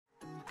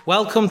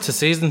Welcome to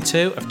Season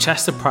 2 of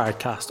Chester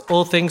Pridecast,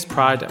 all things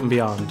Pride and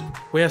beyond.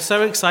 We are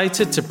so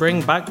excited to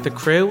bring back the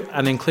crew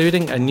and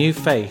including a new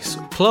face.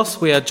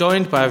 Plus, we are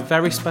joined by a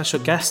very special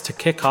guest to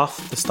kick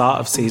off the start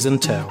of Season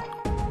 2.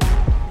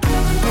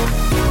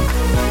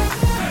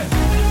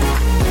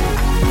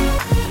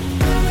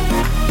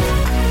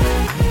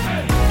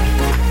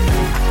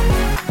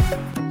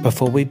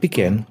 Before we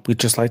begin, we'd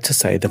just like to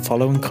say the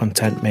following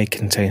content may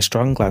contain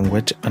strong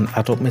language and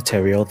adult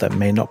material that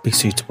may not be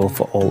suitable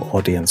for all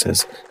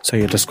audiences, so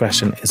your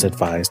discretion is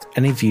advised.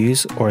 Any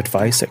views or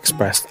advice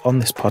expressed on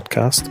this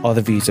podcast are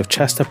the views of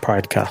Chester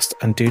Pridecast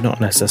and do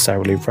not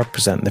necessarily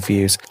represent the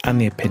views and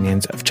the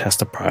opinions of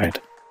Chester Pride.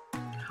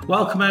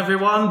 Welcome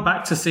everyone,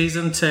 back to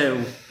Season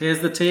 2. Here's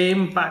the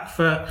team, back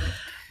for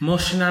more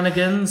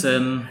shenanigans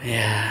and...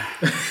 Yeah.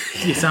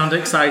 You sound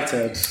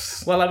excited.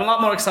 Well, I'm a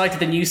lot more excited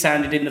than you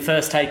sounded in the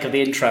first take of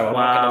the intro, I'm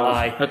not going to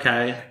lie.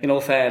 Okay. In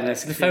all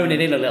fairness. You're phoning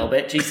in a little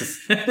bit, Jesus.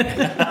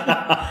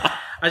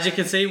 As you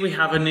can see, we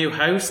have a new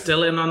host,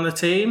 Dylan, on the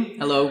team.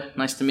 Hello,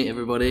 nice to meet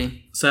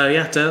everybody. So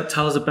yeah,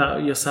 tell us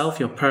about yourself,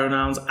 your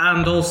pronouns,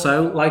 and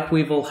also, like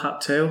we've all had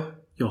to,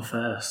 you're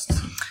first.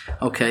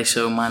 Okay,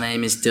 so my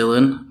name is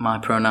Dylan. My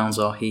pronouns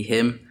are he,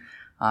 him.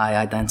 I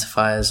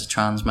identify as a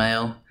trans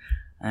male.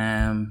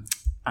 And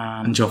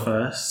you're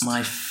first?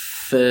 My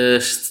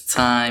first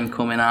time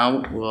coming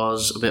out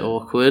was a bit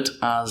awkward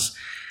as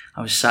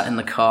I was sat in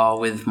the car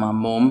with my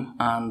mum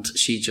and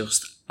she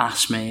just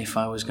asked me if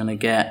I was going to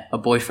get a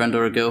boyfriend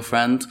or a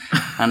girlfriend,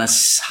 and I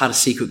had a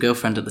secret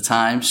girlfriend at the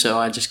time, so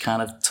I just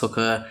kind of took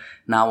a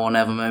now or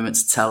never moment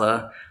to tell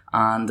her,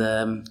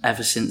 and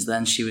ever since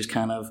then she was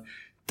kind of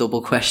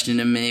double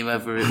questioning me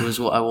whether it was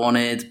what I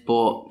wanted,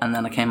 and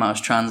then I came out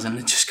as trans and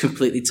it just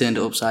completely turned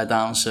it upside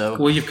down. So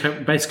well, you've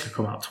basically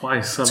come out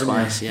twice, haven't you?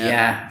 Twice,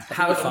 yeah.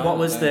 Yeah. What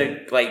was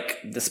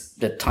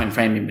the time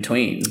frame in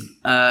between?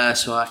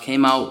 So I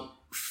came out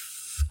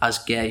as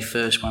gay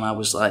first when I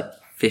was like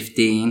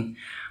 15,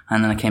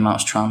 and then I came out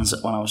as trans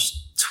when I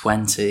was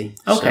 20.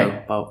 Okay. So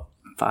about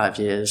 5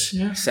 years.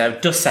 Yeah. So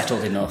just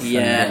settled enough.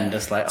 Yeah. And then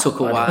just like took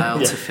a while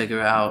to figure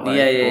it out. Like,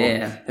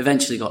 yeah.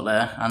 Eventually got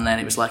there, and then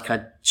it was like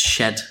I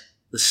shed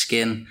the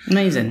skin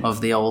amazing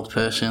of the old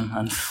person.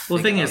 And well,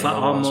 the thing is, like,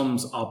 our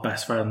mums are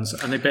best friends,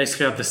 and they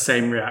basically have the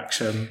same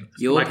reaction.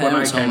 Your like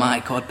parents are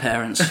my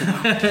godparents.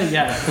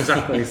 Yeah,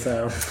 exactly.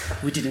 So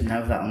we didn't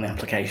know that on the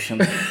application.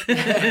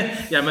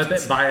 Yeah, I'm a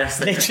bit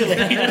biased. Literally.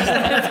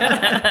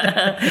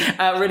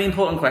 Really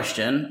important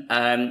question.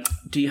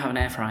 Do you have an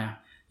air fryer?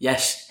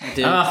 Yes, I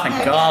do. Oh,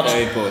 thank God.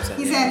 Very important.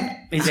 He's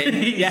in. Is it?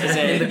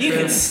 Yeah. You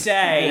can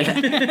stay.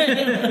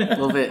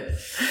 Love it.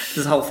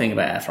 There's a whole thing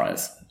about air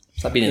fryers.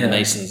 It's like being in the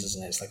Masons,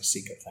 isn't it? It's like a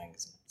secret thing,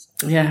 isn't it?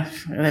 So. Yeah,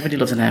 everybody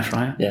loves an air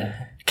fryer.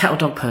 Yeah. Cat or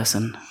dog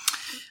person?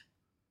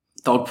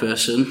 Dog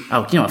person.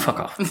 Oh, you know what? Fuck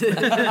off.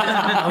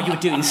 Oh, you were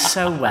doing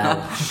so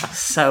well.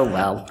 So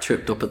well.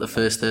 Tripped up at the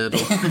first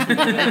hurdle.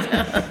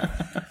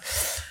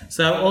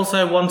 So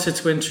also wanted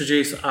to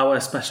introduce our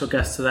special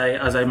guest today,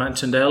 as I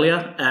mentioned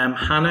earlier,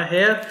 Hannah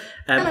here,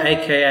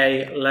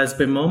 aka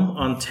Lesbimum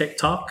on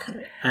TikTok.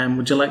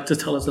 Would you like to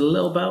tell us a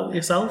little about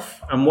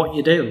yourself and what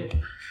you do?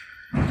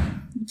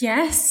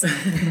 Yes,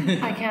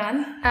 I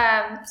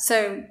can.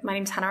 So my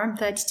name's Hannah, I'm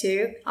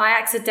 32. I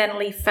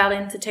accidentally fell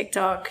into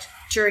TikTok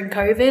during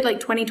COVID,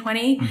 like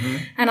 2020. Mm-hmm.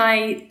 And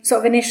I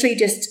sort of initially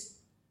just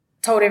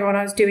told everyone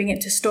I was doing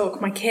it to stalk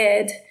my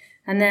kid.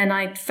 And then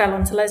I fell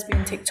onto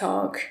lesbian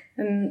TikTok.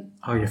 And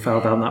oh, you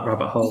fell down that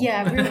rabbit hole.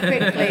 Yeah,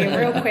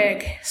 real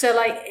quick. So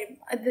like,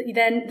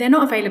 they're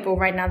not available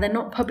right now. They're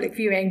not public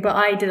viewing, but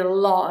I did a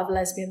lot of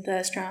lesbian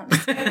thirst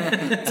traps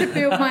to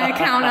build my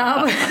account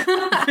up.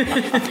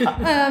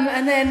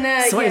 And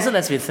then so what is a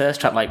lesbian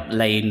thirst trap? Like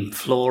laying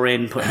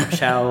flooring, putting up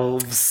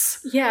shelves?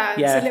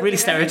 Yeah, really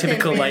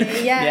stereotypical. Really.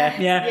 Like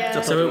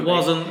yeah. So it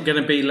wasn't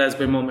going to be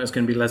lesbian mum; it was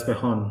going to be lesbian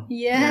hun.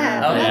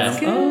 Yeah, that's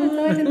good.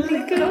 I didn't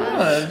think of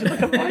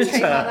that. I'm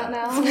trademark that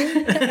now.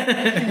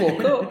 You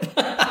woke up.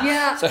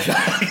 Yeah.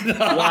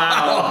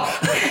 Wow.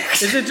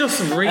 Is it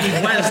just Reed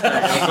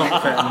Wednesday or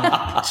something?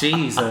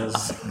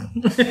 Jesus.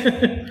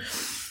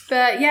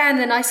 But yeah, and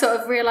then I sort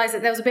of realised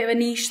that there was a bit of a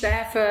niche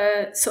there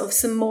for sort of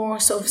some more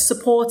sort of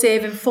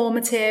supportive,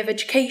 informative,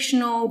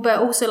 educational, but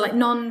also like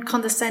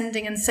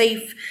non-condescending and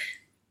safe,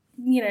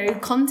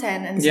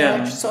 content. And so I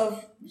just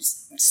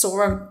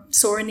sort of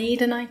saw a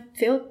need, and I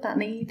filled that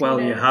need. Well,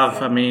 you have.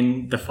 So. I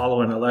mean, the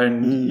following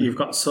alone, you've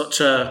got such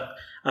a,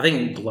 I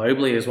think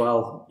globally as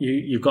well,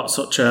 you've got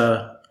such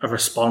a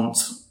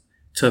response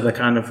to the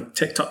kind of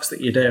TikToks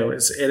that you do.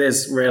 It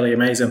is really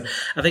amazing.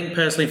 I think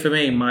personally for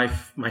me, my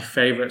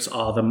favourites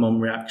are the mum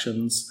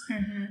reactions.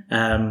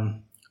 Mm-hmm.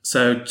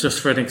 So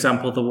just for an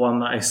example, the one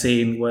that I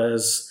seen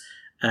was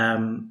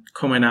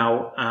coming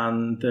out,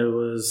 and there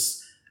was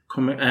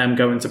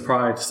going to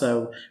Pride.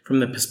 So from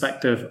the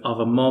perspective of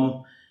a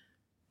mum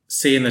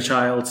seeing the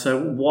child.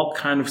 So what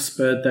kind of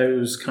spurred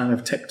those kind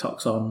of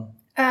TikToks on?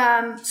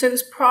 So it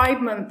was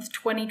Pride Month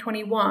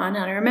 2021,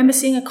 and I remember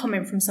seeing a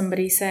comment from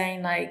somebody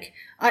saying, like,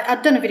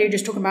 I'd done a video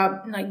just talking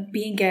about, like,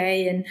 being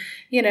gay, and,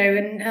 you know,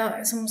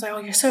 and someone was like, oh,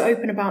 you're so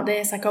open about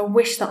this. Like, I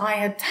wish that I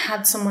had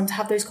had someone to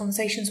have those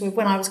conversations with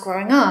when I was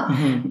growing up.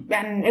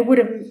 And it would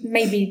have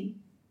maybe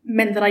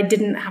meant that I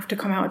didn't have to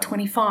come out at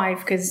 25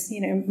 because,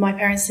 you know, my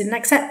parents didn't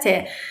accept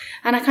it.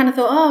 And I kind of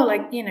thought, oh,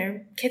 like, you know,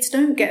 kids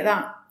don't get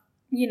that,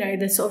 you know,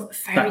 the sort of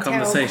fairy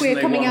tale queer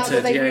coming out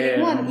that they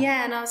really want.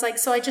 Yeah, and I was like,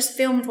 so I just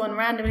filmed one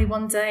randomly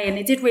one day, and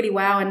it did really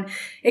well, and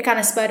it kind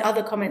of spurred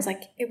other comments.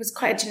 Like, it was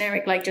quite a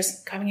generic, like,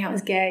 just coming out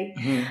as gay.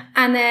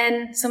 And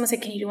then someone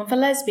said, can you do one for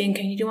lesbian?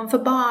 Can you do one for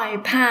bi,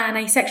 pan,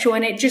 asexual?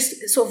 And it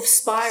just sort of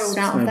spiraled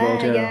out of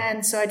there. Yeah,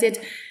 and so I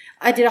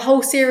did a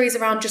whole series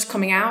around just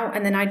coming out,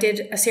 and then I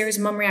did a series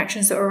of mum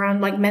reactions that were around,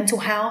 like, mental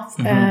health.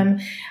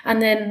 And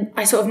then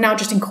I sort of now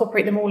just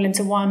incorporate them all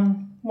into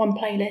one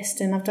playlist,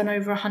 and I've done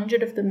over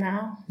 100 of them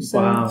now.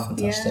 So, wow,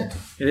 fantastic.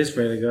 Yeah. It is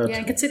really good.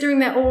 Yeah, considering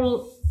they're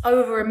all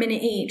over a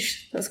minute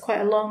each, that's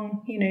quite a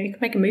long, you know, you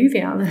could make a movie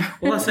out of them.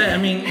 Well, that's it. I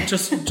mean,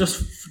 just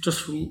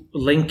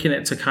linking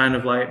it to kind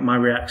of like my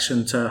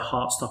reaction to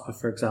Heartstopper,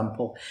 for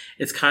example.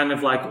 It's kind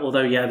of like, although,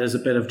 yeah, there's a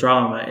bit of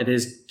drama, it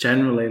is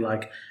generally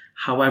like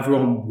how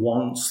everyone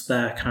wants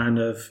their kind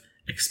of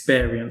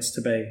experience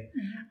to be.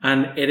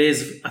 And it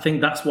is, I think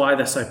that's why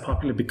they're so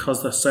popular,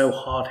 because they're so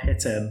hard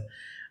hitting.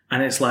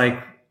 And it's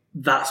like,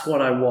 that's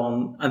what I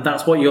want, and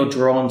that's what you're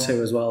drawn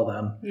to as well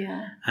then.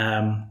 Yeah.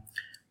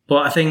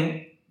 But I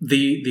think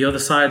the other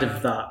side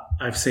of that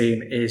I've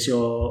seen is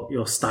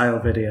your style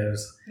videos.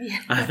 Yeah.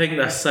 I think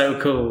they're so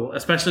cool,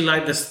 especially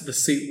like the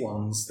suit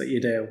ones that you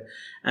do.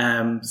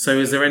 So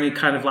is there any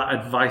kind of like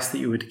advice that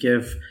you would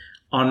give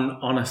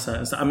on a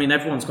certain style? I mean,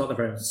 everyone's got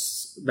their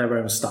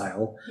own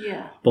style.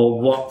 Yeah. But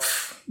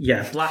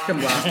black and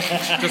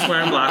black, just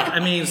wearing black. I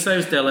mean,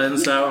 so's Dylan,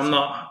 so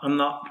I'm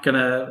not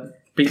gonna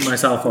beat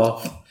myself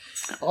off.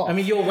 I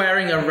mean, you're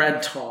wearing a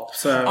red top,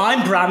 so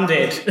I'm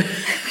branded.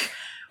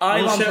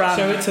 I'm on brand.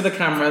 Show it to the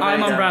camera.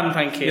 I'm on brand,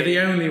 thank you. You're the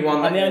only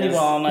one. I'm the only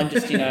one. I'm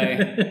just, you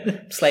know,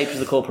 slave to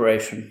the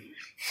corporation.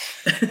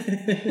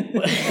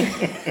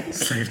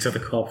 Slave to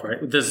the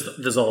corporate. There's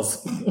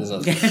us. There's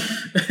us.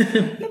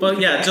 But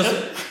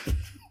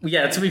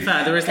yeah, to be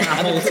fair, there isn't a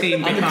whole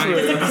team behind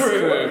us.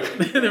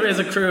 There is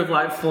a crew of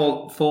like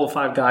four or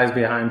five guys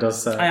behind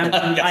us. So. I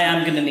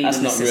am going to need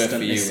an assistant. That's not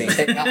real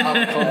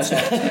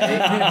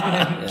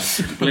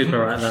for you. Blooper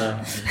right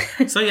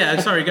there. So yeah,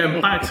 sorry, going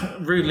back,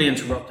 rudely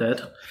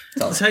interrupted.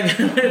 So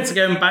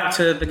going back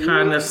to the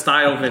kind of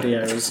style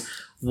videos,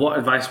 what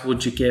advice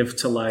would you give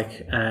to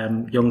like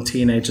young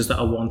teenagers that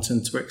are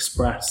wanting to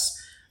express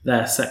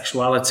their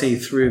sexuality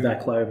through their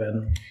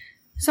clothing?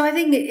 So I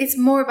think it's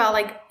more about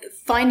like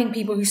finding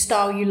people whose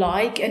style you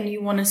like and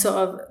you want to sort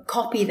of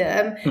copy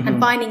them and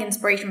finding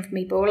inspiration from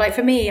people. Like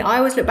for me, I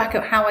always look back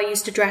at how I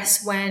used to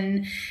dress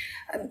when,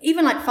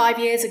 even like 5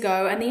 years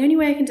ago, and the only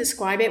way I can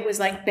describe it was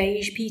like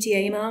beige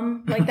PTA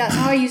mum. Like that's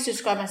how I used to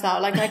describe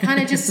myself. Like I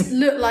kind of just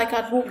looked like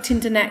I'd walked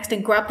into Next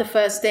and grabbed the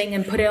first thing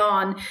and put it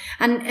on.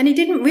 And it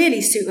didn't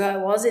really suit who I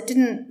was. It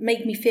didn't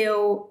make me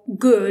feel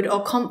good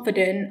or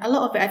confident. A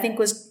lot of it I think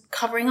was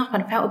covering up,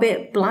 and I felt a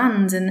bit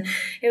bland. And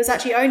it was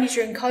actually only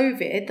during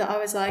COVID that I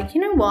was like, you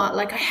know what,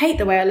 like I hate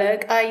the way I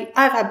look.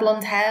 I've had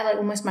blonde hair like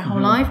almost my whole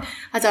life.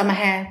 I dyed my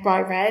hair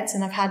bright red,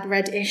 and I've had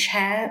reddish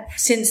hair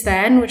since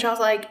then, which I was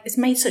like, it's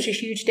made such a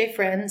huge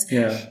difference.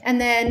 Yeah.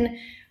 And then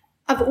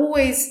I've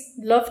always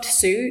loved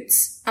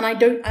suits, and I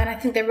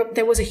think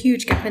there was a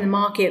huge gap in the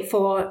market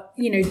for,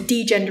 you know,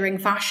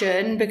 degendering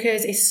fashion,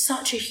 because it's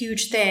such a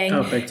huge thing.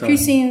 Oh, big time. Have you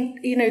seen,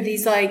 you know,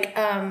 these like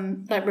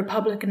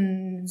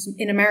Republicans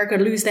in America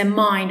lose their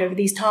mind over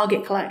these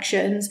Target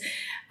collections?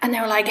 And they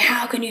were like,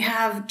 how can you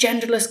have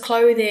genderless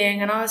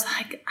clothing? And I was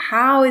like,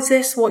 how is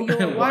this what you're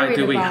worried about? Why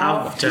do we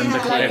have gender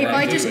clothing? Like, if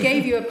I just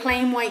gave you a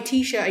plain white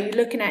t-shirt, are you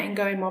looking at it and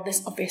going, well,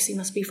 this obviously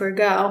must be for a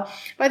girl?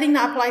 But I think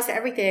that applies to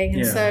everything.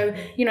 And so,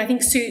 you know, I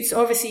think suits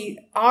obviously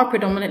are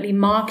predominantly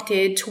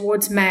marketed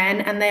towards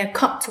men, and they're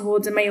cut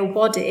towards a male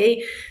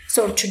body,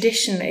 sort of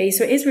traditionally.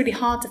 So it is really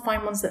hard to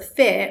find ones that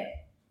fit.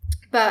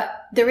 But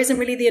there isn't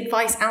really the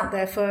advice out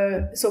there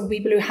for sort of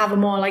people who have a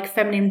more like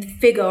feminine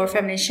figure or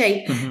feminine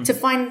shape to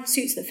find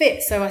suits that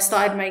fit. So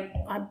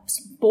I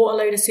bought a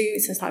load of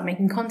suits and started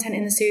making content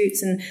in the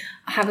suits, and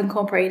I have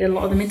incorporated a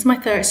lot of them into my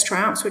thirst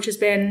traps, which has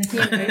been, you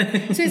know,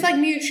 so it's like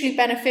mutually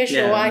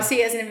beneficial. Yeah. I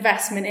see it as an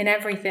investment in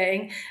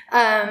everything.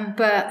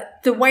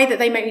 But the way that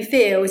they make me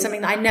feel is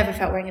something that I never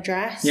felt wearing a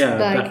dress. Yeah,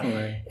 like,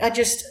 definitely.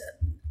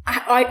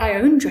 I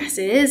own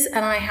dresses,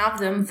 and I have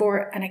them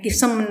and if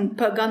someone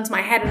put a gun to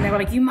my head and they were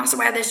like, you must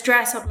wear this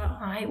dress, I'd be like, all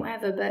right,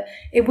 whatever, but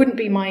it wouldn't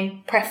be my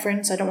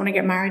preference. I don't want to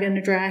get married in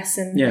a dress.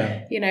 And,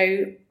 you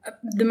know,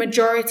 the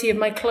majority of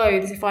my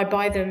clothes, if I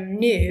buy them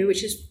new,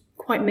 which is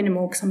quite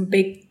minimal because I'm a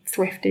big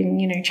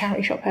thrifting,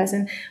 charity shop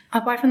person. I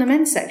buy from the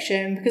men's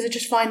section because I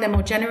just find them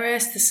more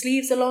generous. The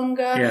sleeves are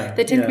longer.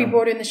 They tend to be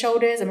broader in the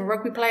shoulders. I'm a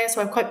rugby player, so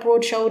I have quite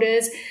broad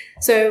shoulders.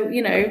 So,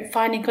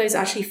 finding clothes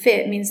that actually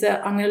fit means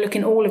that I'm going to look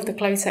in all of the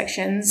clothes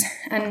sections.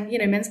 And,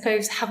 men's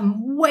clothes have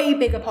way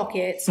bigger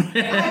pockets.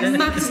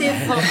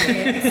 Massive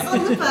pockets.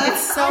 On the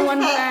bus, It's so I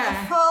unfair.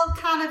 fit a full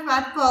can of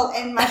Red Bull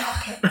in my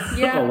pocket.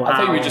 Yeah. Oh, wow. I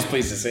thought you were just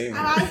pleased to see me. And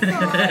I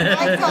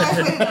thought I was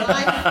winning.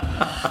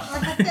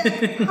 I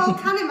fit a whole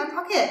can in my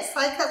pockets.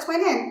 Like, that's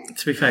winning.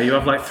 To be fair, you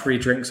have like 3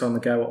 drinks on the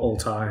go at all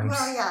times.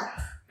 Well, yeah.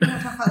 We'll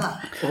talk about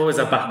that. Always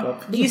a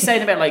backup. You're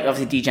saying about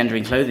obviously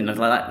degendering clothing like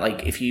that.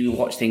 Like if you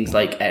watch things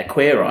like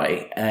Queer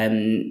Eye,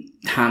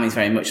 Ham is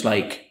very much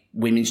like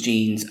women's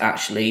jeans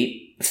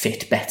actually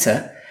fit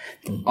better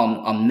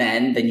on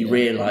men than you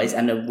realise,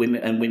 and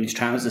women's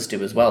trousers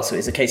do as well. So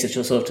it's a case of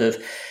just sort of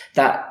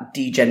that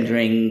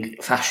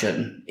degendering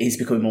fashion is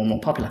becoming more and more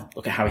popular.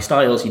 Look at Harry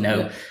Styles,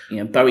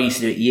 Bowie used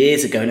to do it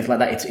years ago, and if like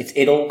that,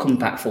 it all comes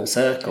back full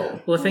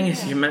circle. Well, the thing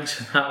is, you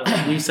mentioned that,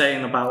 like, you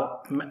saying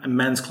about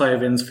men's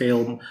clothing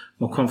feel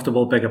more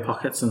comfortable, bigger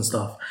pockets and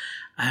stuff.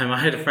 I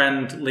had a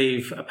friend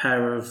leave a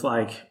pair of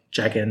like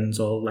jeggings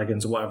or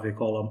leggings or whatever they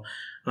call them,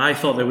 and I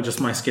thought they were just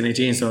my skinny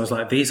jeans. So I was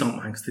like, these aren't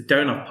mine because they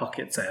don't have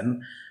pockets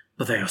in,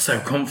 but they are so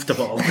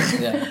comfortable.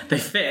 They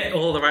fit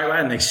all the right way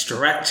and they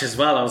stretch as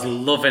well. I was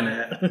loving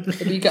it.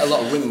 But you get a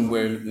lot of women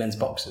wearing men's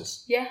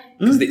boxers Yeah.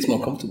 because it's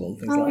more comfortable and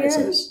things like that.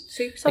 So it's,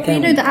 Super soft.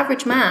 The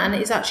average man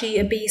is actually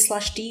a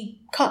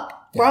B/D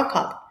cup, bra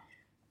cup.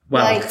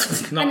 Well,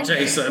 not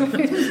Jason. But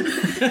we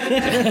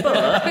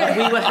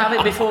were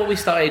having, before we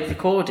started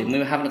recording, we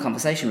were having a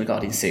conversation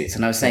regarding suits,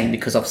 and I was saying,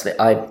 because obviously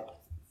I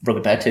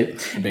rugby player too,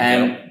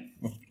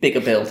 bigger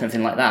build and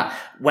everything like that.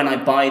 When I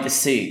buy the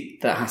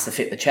suit that has to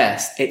fit the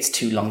chest, it's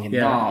too long in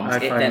the arms.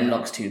 It then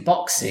looks too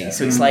boxy.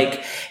 So it's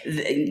like,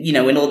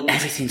 when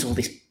everything's all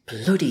this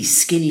bloody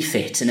skinny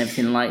fit and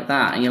everything like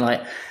that, and you're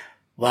like,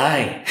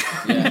 why?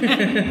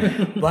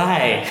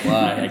 Why?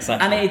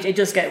 Exactly. And it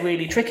does get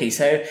really tricky.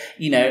 So,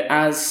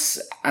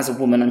 as a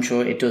woman, I'm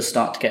sure it does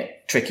start to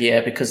get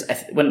trickier, because I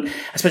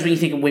suppose when you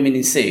think of women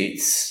in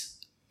suits,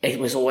 it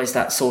was always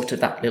that sort of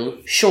that little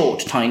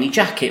short, tiny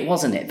jacket,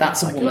 wasn't it?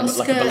 That's a woman,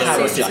 like a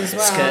power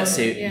skirt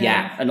suit,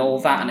 and all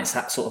that. And it's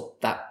that sort of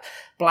that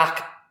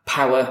black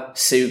power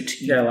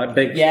suit. Yeah, like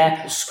big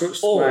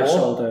square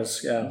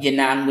shoulders. Yeah. Your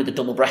nan with a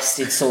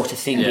double-breasted sort of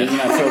thing,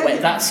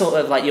 that sort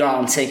of like your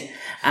auntie.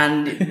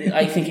 And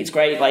I think it's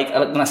great. Like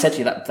when I said to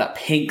you that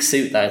pink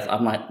suit, though,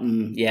 I'm like,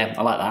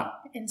 I like that.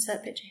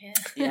 Insert picture here.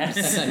 Yes.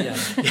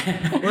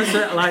 What's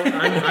it like?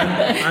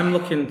 I'm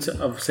looking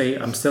to, obviously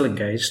I'm still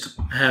engaged,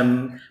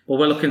 but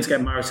we're looking to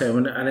get married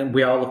soon, and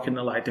we are looking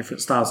at like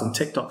different styles, and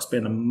TikTok's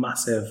been a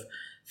massive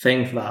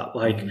thing for that.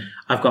 Like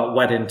I've got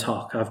wedding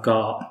talk, I've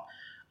got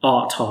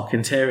art talk,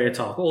 interior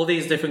talk, all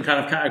these different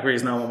kind of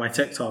categories now on my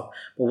TikTok.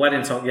 But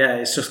wedding talk,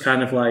 it's just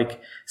kind of like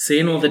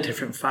seeing all the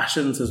different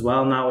fashions as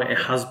well. Now it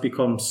has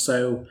become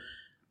so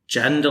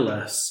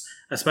genderless,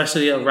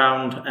 especially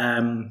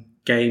around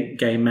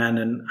gay men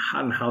and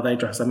how they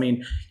dress. I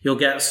mean, you'll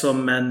get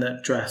some men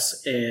that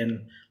dress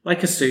in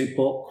like a suit,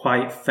 but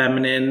quite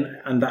feminine,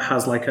 and that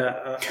has like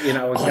a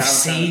gown. I've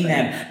seen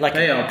them like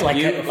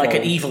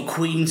an evil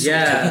queen suit,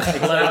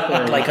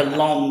 like a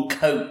long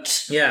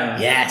coat. Yeah.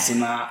 Yes, in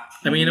that.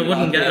 I mean,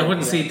 I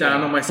wouldn't see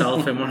down on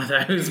myself in one of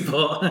those,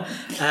 but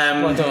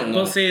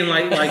but seeing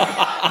like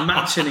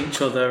matching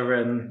each other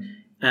and.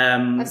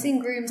 I've seen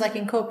grooms like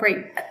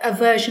incorporate a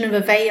version of a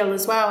veil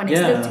as well, and it's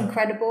looked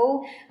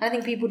incredible. And I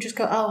think people just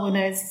go, "Oh, well,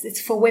 no,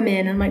 it's for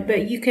women." And like,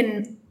 but you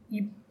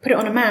put it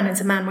on a man; it's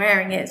a man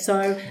wearing it.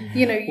 So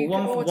you can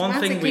automatically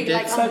one thing we did.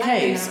 like, It's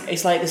okay.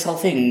 It's like this whole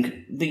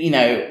thing that you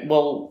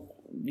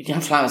can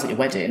have flowers at your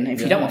wedding.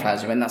 If you don't want flowers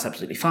at your wedding, that's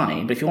absolutely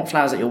fine. But if you want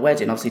flowers at your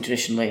wedding, obviously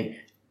traditionally,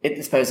 I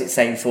suppose it's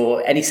same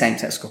for any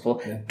same-sex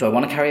couple. Yeah. Do I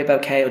want to carry a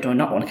bouquet or do I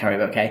not want to carry a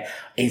bouquet?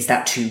 Is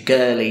that too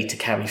girly to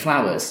carry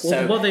flowers?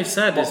 Well, what they've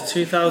said is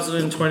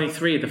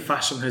 2023, the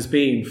fashion has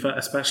been,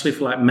 especially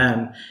for like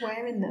men,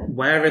 wearing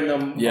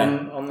them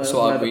on the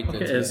where the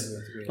pocket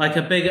is. Like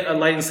a big,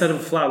 like instead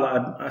of a flower,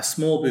 like a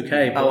small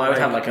bouquet. I would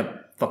have like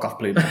a fuck off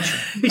blue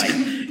bunch.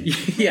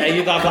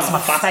 You'd have my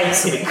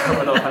face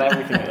coming up and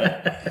everything.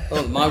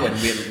 Well, my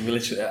wedding, we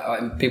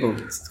literally, people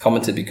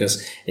commented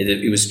because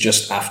it was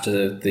just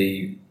after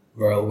the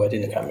royal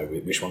wedding. I can't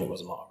remember which one it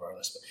was, I'm not a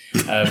royalist,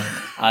 but,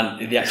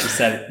 and they actually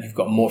said you've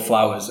got more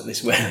flowers at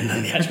this wedding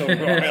than the actual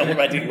royal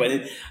wedding,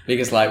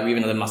 because like we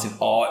even had a massive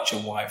arch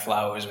of white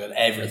flowers with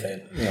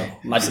everything.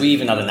 Like we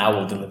even had an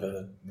owl deliver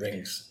the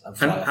rings.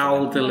 An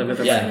owl deliver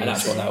the rings. Yeah, an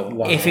actual owl.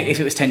 Wow. If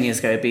it was 10 years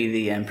ago, it'd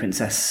be the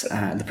Prince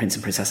and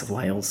Princess of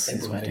Wales'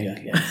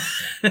 wedding. Yeah.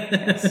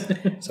 Yes.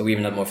 So we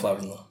even had more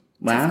flowers than that.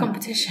 Wow.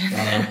 Competition.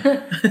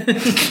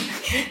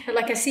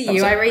 Like I see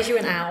you, I raise you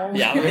an owl.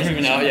 Yeah, I raise you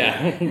an owl.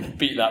 Yeah,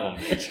 beat that one.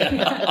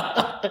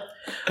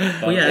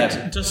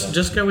 But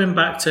just going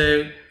back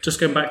to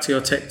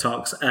your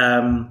TikToks.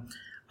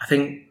 I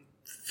think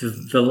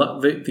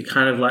the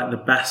kind of like the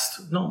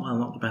best,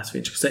 not the best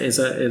feature, because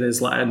it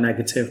is like a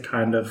negative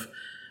kind of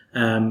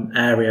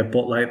area,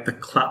 but like the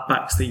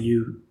clapbacks that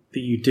you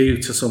do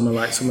to some of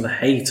the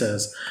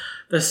haters,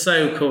 they're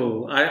so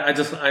cool. I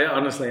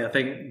honestly, I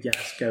think,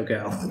 yes, go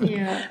girl.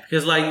 Yeah.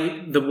 Because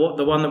like the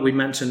one that we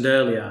mentioned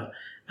earlier,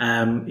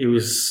 it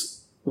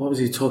was, what was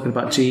he talking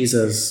about?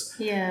 Jesus.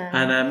 Yeah.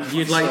 And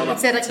you'd like... It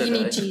said, like, you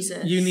need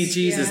Jesus. You need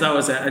Jesus, that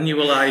was it. And you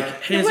were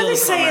like, here's all Were the they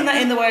saying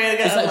that in the way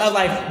of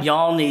like,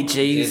 y'all need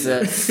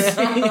Jesus?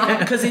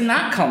 Because in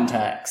that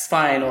context,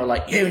 fine, or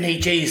like, you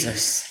need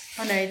Jesus.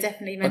 Oh no,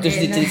 definitely. Or did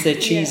he say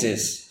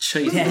cheeses?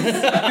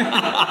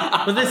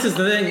 But this is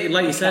the thing,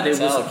 like you said,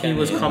 he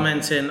was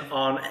commenting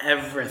on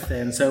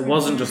everything, so it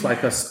wasn't just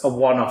like a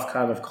one-off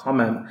kind of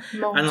comment.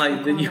 And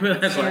like you were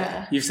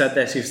like, you've said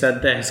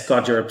this,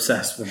 God, you're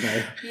obsessed with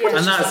me. Yeah.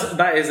 And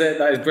that is it.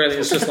 That is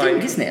brilliant. It's just like,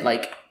 thing, isn't it?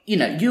 Like, you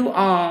know, you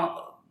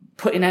are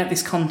putting out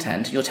this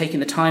content. You're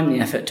taking the time and the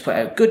effort to put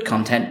out good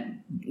content.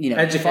 You know,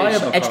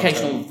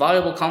 educational,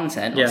 viable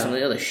content, or some of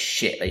the other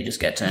shit that you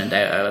just get turned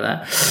out over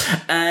there.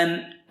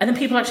 And then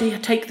people actually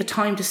take the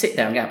time to sit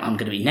there and go, I'm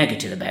going to be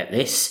negative about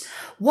this.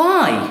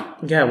 Why?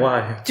 Yeah,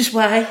 why? Just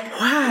why?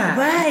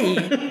 Why?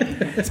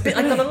 It's a bit,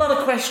 I've got a lot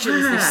of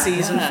questions this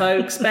season,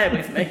 folks. Bear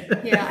with me.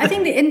 Yeah, I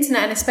think the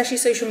internet and especially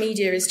social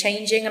media is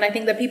changing, and I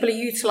think that people are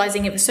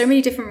utilising it for so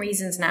many different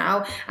reasons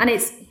now, and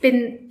it's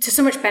been to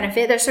so much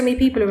benefit. There's so many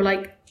people who are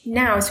like,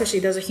 now especially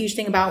there's a huge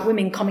thing about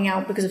women coming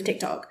out because of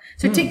TikTok.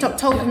 So TikTok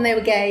told them they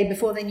were gay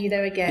before they knew they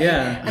were gay,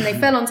 and they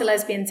fell onto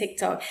lesbian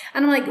TikTok.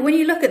 And I'm like, when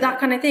you look at that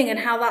kind of thing and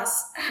how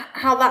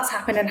that's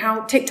happened, and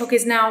how TikTok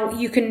is now,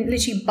 you can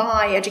literally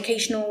buy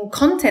educational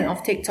content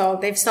off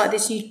TikTok. They've started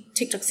this new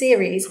TikTok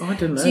series, I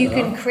didn't know so you that.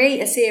 can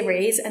create a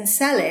series and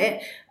sell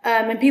it.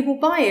 And people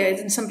buy it,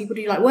 and some people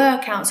do like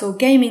workouts or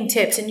gaming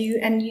tips, and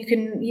you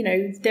can, you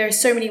know, there are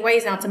so many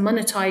ways now to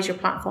monetize your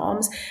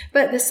platforms.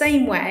 But the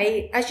same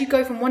way, as you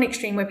go from one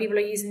extreme where people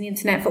are using the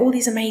internet for all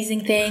these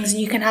amazing things,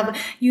 and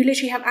you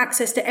literally have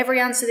access to every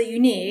answer that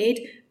you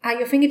need at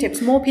your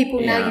fingertips. More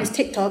people now use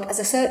TikTok as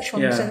a search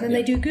function than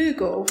they do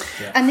Google.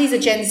 Yeah. And these are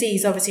Gen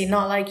Zs, obviously,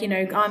 not like, you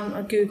know, I'm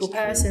a Google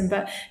person,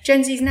 but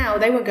Gen Zs now,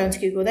 they won't go into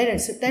Google. They don't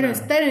sit there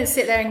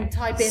and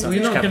type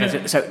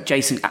in. So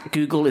Jason,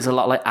 Google is a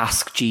lot like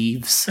Ask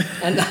Jeeves.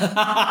 And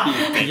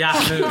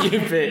Yahoo. You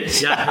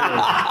bitch.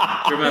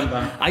 Yahoo.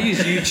 Remember? I use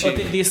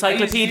YouTube. The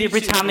Encyclopedia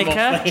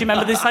Britannica. Do you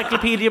remember the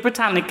Encyclopedia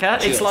Britannica?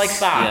 It's like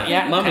that.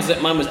 Yeah.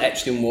 Mine was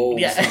etched in walls.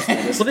 Yeah.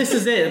 Well, this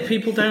is it.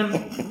 People don't,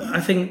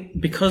 I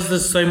think, because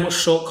there's so much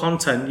short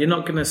content, you're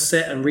not going to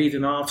sit and read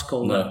an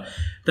article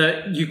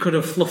that you could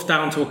have fluffed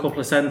down to a couple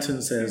of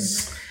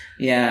sentences.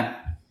 Yeah.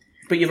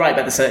 But you're right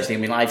about the search thing. I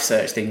mean, I've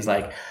searched things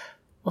like,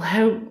 well,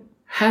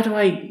 how do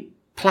I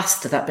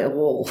plaster that bit of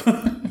wall?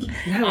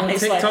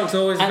 TikTok's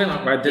always been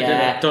like,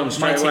 right, done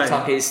straight away. My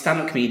TikTok is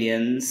stand-up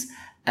comedians,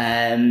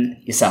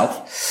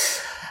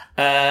 yourself,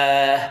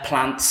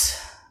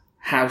 plants,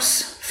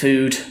 house,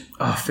 food.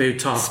 Oh, food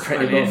talk.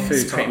 I love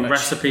food talk.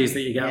 Recipes that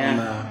you get on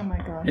there. Oh my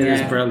God. It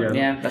is brilliant.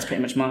 Yeah, that's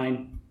pretty much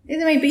mine.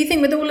 Isn't it? But you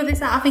think with all of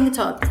this at our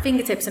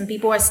fingertips, and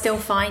people are still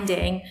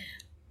finding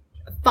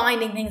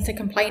things to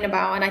complain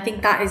about, and I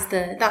think that is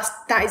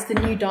the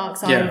new dark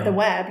side of the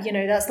web. You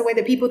know, that's the way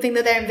that people think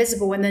that they're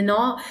invisible when they're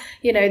not.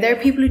 You know, there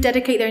are people who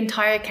dedicate their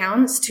entire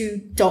accounts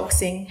to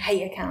doxing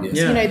hate accounts.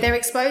 You know, they're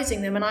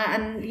exposing them,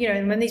 and you know,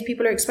 and when these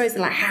people are exposed,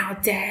 they're like, how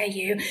dare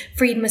you,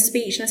 freedom of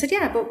speech. And I said,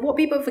 yeah, but what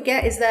people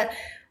forget is that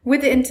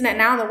with the internet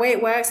now, the way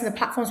it works and the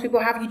platforms people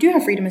have, you do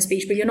have freedom of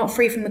speech, but you're not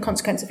free from the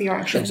consequence of your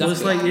actions. Exactly.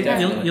 Well, it's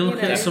like you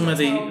look at some of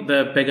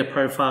the bigger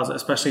profiles,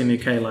 especially in the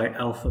UK, like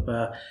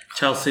Alphabet,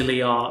 Chelsea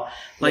Lee Art,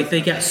 like they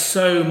get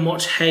so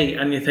much hate,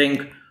 and you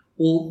think,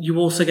 well, you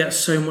also get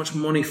so much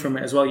money from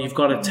it as well. You've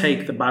got to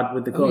take the bad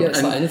with the good.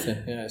 It's like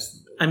anything. Yeah,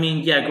 I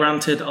mean,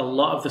 granted, a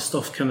lot of the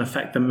stuff can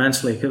affect them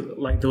mentally. 'Cause,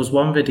 like, there was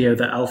one video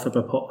that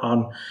Alphaba put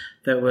on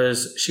that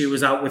was, she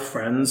was out with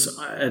friends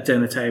at a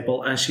dinner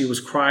table and she was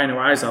crying her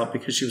eyes out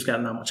because she was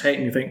getting that much hate.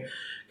 And you think,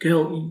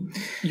 girl,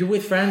 you're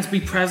with friends, be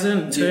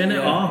present, turn it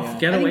off,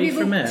 get away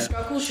from it.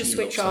 Struggle to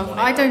switch off.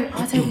 I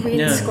don't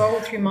really scroll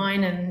through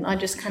mine, and I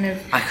just kind of.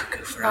 I could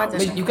go for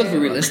hours. You've got to be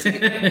realistic.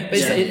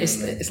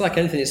 It's like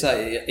anything. It's like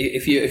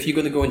if you're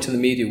going to go into the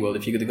media world,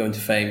 if you're going to go into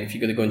fame, if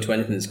you're going to go into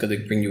anything that's going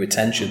to bring you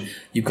attention,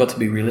 you've got to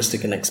be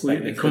realistic and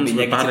expect it could be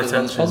negative as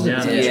well as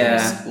positive.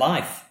 It's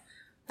life.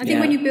 I think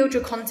when you build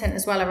your content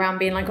as well around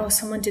being like, oh,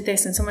 someone did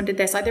this and someone did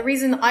this. Like, the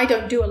reason I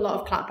don't do a lot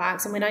of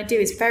clapbacks, and when I do,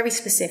 it's very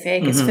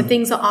specific. It's for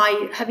things that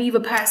I have either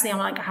personally,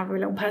 I have a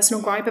little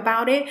personal gripe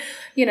about it,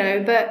 you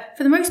know, but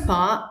for the most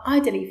part,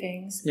 I delete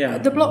things. Yeah.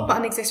 The block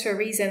button exists for a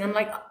reason. I'm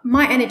like,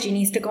 my energy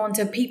needs to go on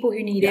to people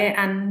who need it,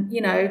 and,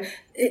 you know,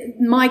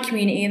 my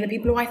community and the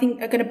people who I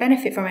think are going to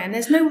benefit from it. And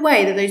there's no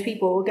way that those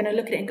people are going to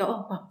look at it and go,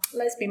 oh, well,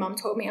 Lesbimum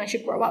told me I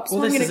should grow up,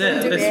 so I'm going to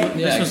go do it.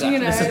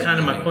 This is kind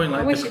of my point.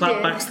 Like, the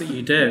clapbacks that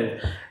you do,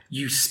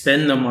 you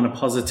spin them on a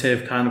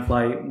positive kind of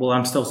like, well,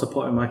 I'm still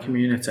supporting my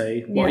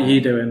community. What are you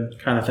doing?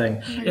 Kind of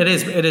thing. It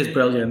is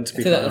brilliant. To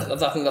be I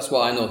think that's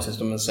what I noticed.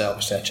 I'm going to say,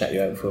 obviously, I checked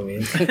you out before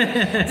me.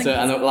 So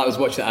I was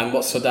watching that, and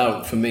what stood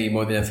out for me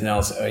more than anything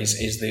else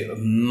is the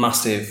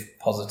massive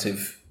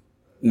positive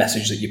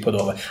message that you put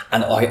over.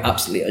 And I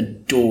absolutely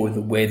adore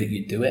the way that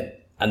you do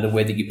it and the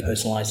way that you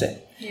personalise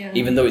it. Yeah.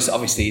 Even though it's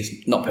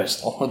not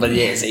personal, but it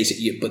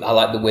is. But I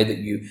like the way that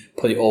you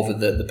put it over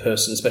the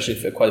person, especially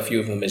for quite a few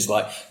of them, is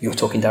like you're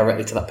talking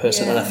directly to that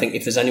person. Yeah. And I think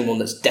if there's anyone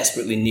that's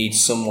desperately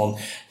needs someone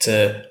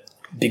to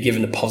be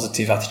given a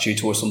positive attitude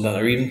towards something,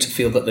 or even to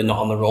feel that they're not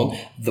on their own,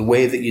 the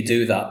way that you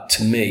do that,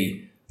 to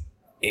me,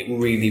 it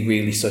really,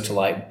 really sort of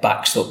like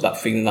backs up that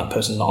feeling that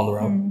person's not on their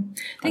own.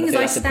 The thing is,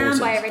 I stand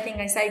by everything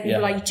I say. People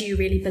are like, do you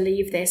really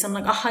believe this? I'm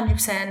like,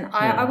 100%.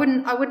 I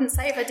wouldn't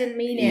say if I didn't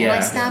mean it. And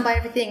I stand by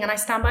everything, and I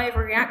stand by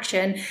every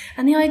reaction.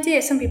 And the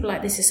idea, some people are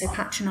like, this is so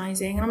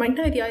patronising. And I'm like,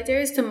 no, the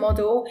idea is to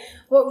model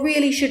what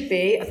really should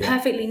be a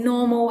perfectly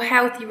normal,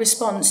 healthy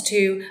response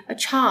to a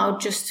child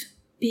just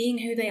being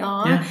who they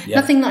are.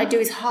 Nothing that I do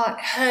is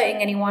hurting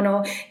anyone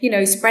or,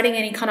 spreading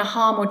any kind of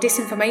harm or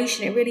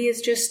disinformation. It really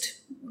is just,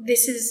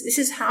 this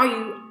is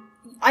how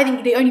I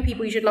think the only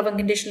people you should love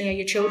unconditionally are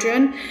your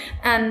children,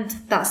 and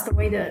that's the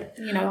way that,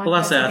 Well,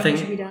 that's it. I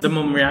think the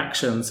mum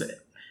reactions,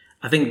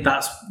 I think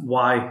that's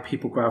why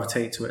people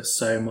gravitate to it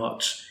so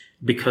much,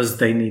 because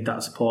they need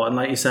that support. And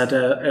like you said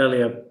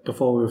earlier,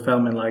 before we were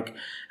filming, like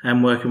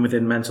working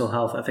within mental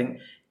health, I think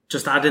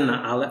just adding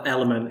that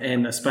element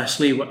in,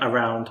 especially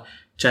around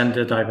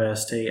gender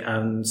diversity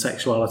and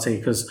sexuality,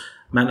 because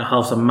mental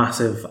health is a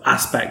massive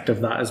aspect of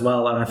that as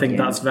well. And I think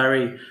that's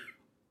very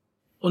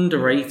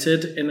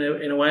underrated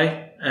in a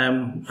way.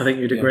 I think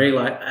you'd agree.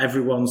 Like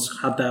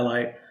everyone's had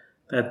their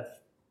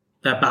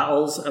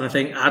battles, and I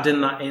think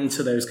adding that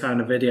into those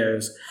kind of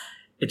videos,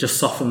 it just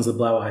softens the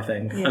blow. I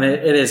think, and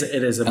it is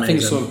amazing. I think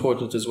it's so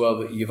important as well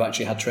that you've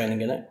actually had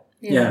training in it.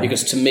 Yeah.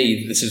 Because to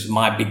me, this is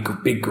my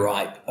big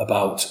gripe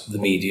about the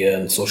media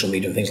and social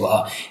media and things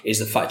like that, is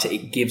the fact that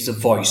it gives a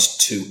voice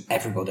to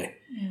everybody.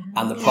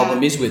 And the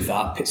problem is with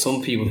that,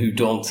 some people who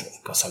don't,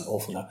 God, sound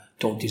awful now,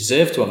 don't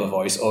deserve to have a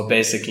voice, or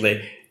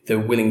basically they're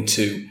willing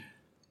to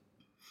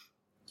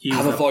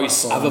have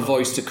a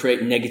voice to create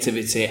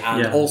negativity,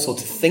 and also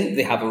to think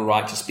they have a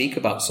right to speak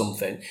about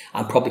something,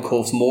 and probably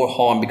cause more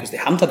harm because they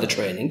haven't had the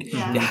training.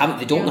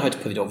 They don't know how to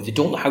put it over. They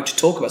don't know how to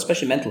talk about,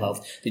 especially mental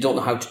health. They don't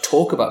know how to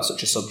talk about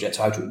such a subject,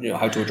 how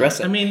to address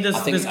it. I mean,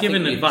 there's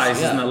giving advice,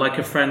 isn't there? Like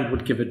a friend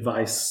would give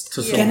advice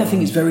to someone. Again, I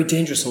think it's very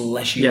dangerous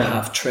unless you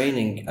have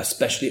training,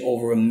 especially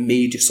over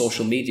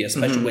social media,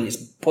 especially when it's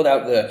put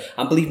out there.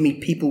 And believe me,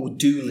 people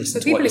do listen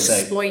to what you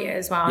say. People exploit it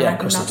as well. Yeah, and I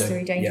think that's a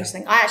very dangerous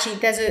thing.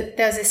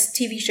 there's this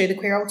TV show, The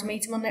Queer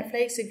Ultimatum, on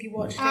Netflix. If you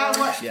watched it, Oh,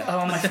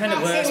 my friend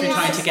at work's been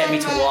trying to get me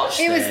to watch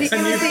it was this. the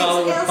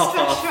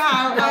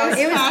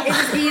it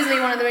was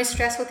easily one of the most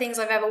stressful things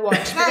I've ever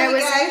watched. But there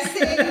was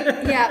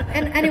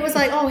and it was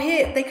like,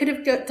 here they could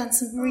have done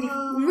some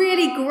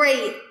really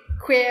great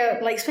queer,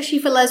 like especially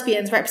for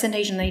lesbians,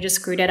 representation. They just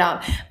screwed it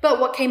up. But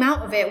what came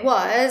out of it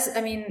was,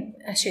 a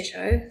shit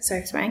show,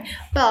 sorry for swearing,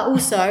 but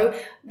also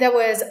there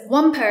was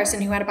one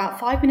person who had about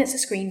 5 minutes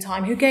of screen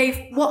time who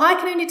gave what I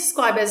can only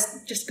describe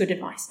as just good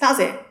advice. That's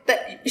it.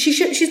 That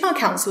she's not a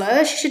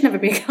counsellor. She should never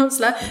be a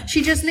counsellor.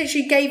 She just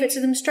literally gave it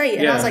to them straight.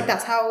 And I was like,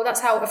 that's how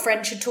a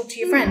friend should talk to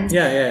your friends.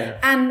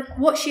 And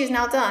what she has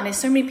now done is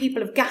so many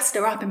people have gassed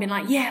her up and been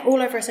like,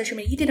 all over her social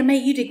media, you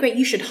did great,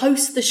 you should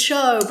host the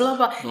show, blah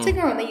blah. Don't get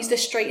me wrong, they used a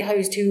straight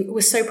host who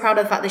was so proud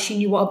of the fact that she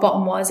knew what a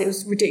bottom was. It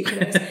was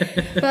ridiculous.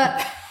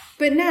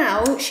 But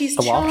now she's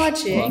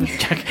charging.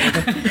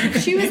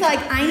 She was like,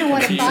 I know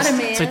what a bottom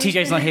is. So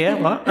TJ's not here?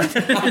 What? But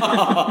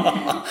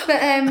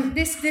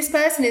this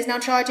person is now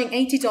charging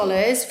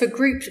 $80 for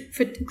groups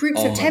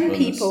of 10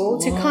 people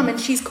to come, and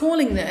she's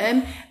calling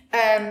them.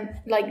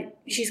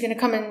 She's going to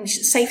come in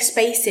safe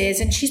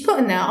spaces, and she's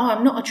putting there,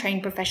 I'm not a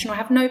trained professional.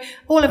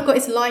 All I've got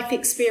is life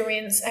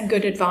experience and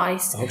good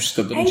advice. I hope she's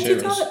got good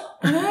insurance.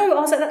 I know. I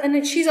was like, and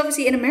then she's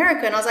obviously in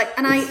America, and I was like,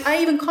 and I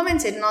even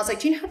commented, and I was like,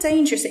 do you know how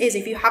dangerous it is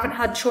if you haven't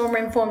had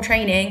trauma-informed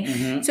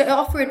training to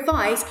offer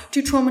advice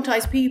to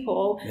traumatized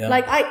people? Yeah.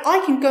 Like,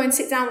 I can go and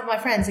sit down with my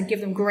friends and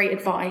give them great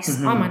advice.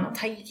 I might not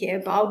take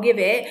it, but I'll give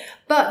it.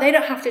 But they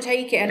don't have to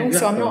take it, and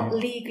also I'm not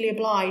legally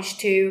obliged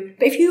to.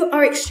 But if you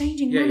are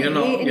exchanging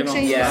money in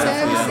exchange for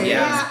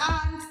services,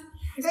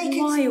 they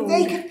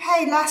could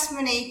pay less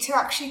money to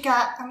actually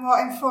get a more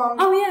informed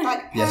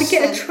to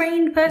get a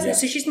trained person.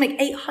 So she's make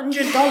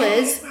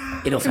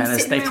 $800. In all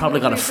fairness, they've probably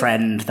got a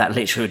friend that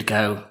literally would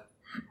go,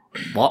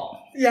 what?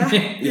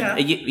 Yeah. Are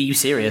you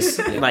serious?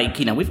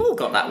 We've all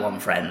got that one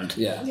friend.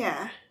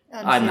 Yeah.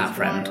 I'm that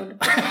friend.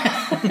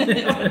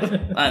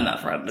 I'm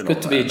that friend.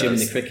 Good to be a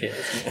Jiminy Cricket.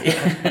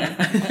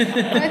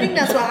 I think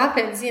that's what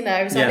happens, So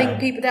I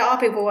think there are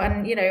people,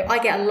 and I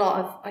get a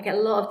lot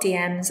of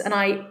DMs, and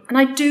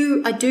I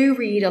do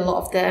read a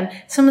lot of them.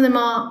 Some of them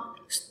are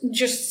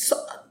just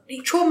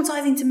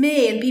traumatizing to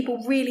me, and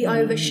people really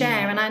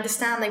overshare. And I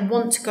understand they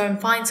want to go and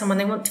find someone.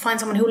 They want to find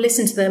someone who will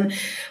listen to them,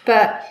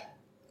 but.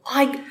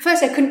 I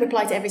couldn't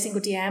reply to every single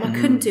DM. I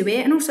couldn't do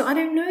it, and also I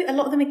don't know. A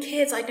lot of them are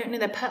kids. I don't know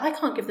I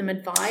can't give them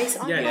advice.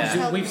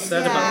 We've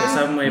said about this,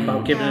 haven't we?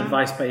 About giving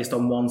advice based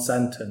on one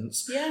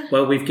sentence. Yeah.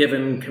 Well, we've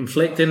given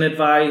conflicting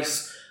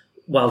advice.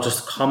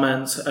 just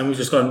comments, and we've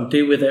just gone,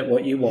 do with it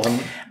what you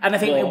want. And I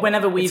think But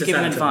whenever it's we've a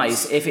given sentence.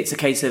 advice, if it's a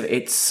case of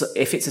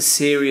if it's a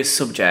serious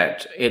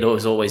subject, we've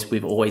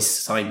always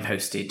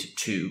signposted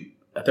to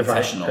a The right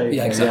professional page.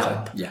 Yeah,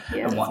 exactly. yeah,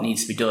 and what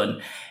needs to be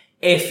done.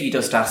 If you're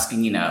just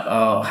asking,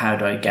 how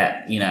do I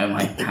get,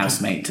 my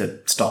housemate to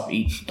stop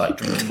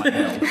drinking my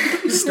milk?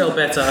 Still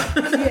better.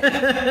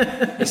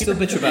 You're still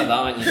bitter about that,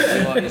 aren't you?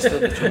 You're still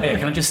bitter about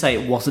Can I just say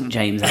it wasn't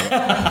James? It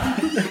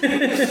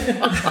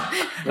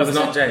was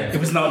not James. It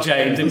was not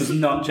James. It was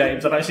not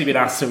James. I've actually been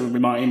asked to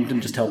remind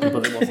and just tell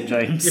people it wasn't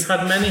James. You've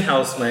had many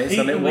housemates,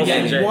 and it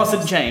wasn't James. It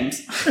wasn't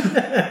James.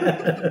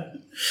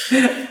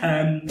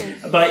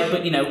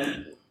 But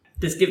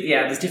there's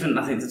different.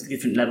 I think there's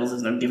different levels.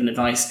 There's giving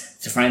advice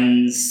to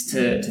friends,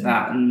 to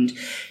that, and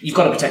you've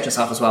got to protect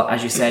yourself as well.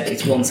 As you said,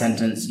 it's one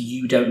sentence.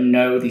 You don't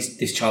know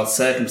this child's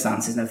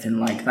circumstances and everything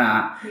like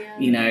that. Yeah.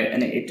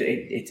 And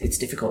it's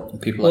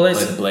difficult. People play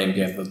the blame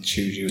game. They'll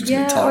choose you to be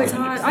It's targeted.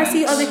 hard. I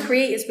see other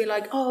creators be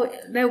like,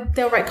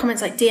 they'll write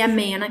comments like DM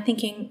me, and I'm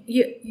thinking,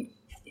 you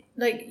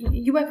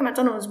work at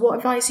McDonald's. What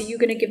advice are you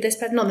going to give this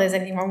person? Not that there's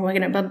anything wrong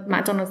working at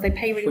McDonald's. They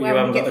pay really Well,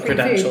 well. you haven't and got the get free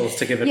credentials food.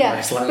 to give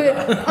advice like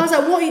but that. I was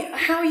like,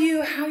 how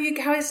is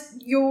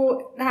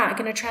that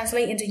going to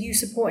translate into you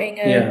supporting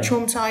a Yeah.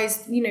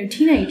 traumatized,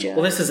 teenager?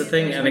 Well, this is the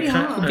thing, It's and really it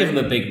can't. hard. Give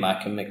them a Big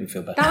Mac and make them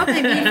feel better. That would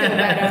make me feel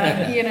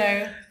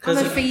better. I'm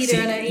a feeder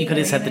and a You could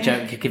have said the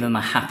joke. You give them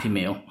a happy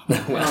meal. See,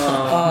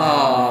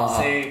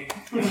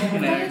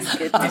 That's good. missed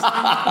the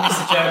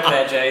joke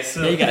there,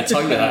 Jason. Yeah, you get a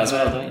toy with that as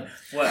well, don't you?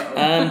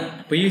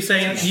 But you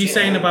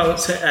saying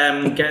about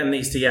getting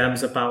these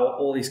DMs about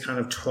all these kind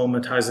of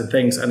traumatizing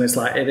things, and it's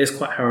like it is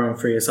quite harrowing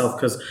for yourself,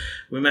 because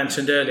we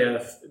mentioned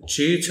earlier,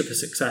 due to the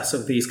success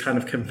of these kind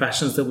of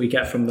confessions that we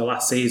get from the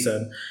last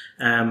season,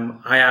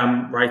 I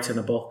am writing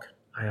a book.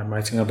 He's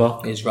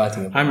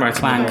writing a book. I'm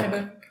writing a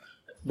book.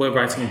 We're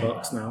writing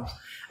books now.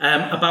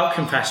 About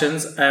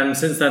confessions.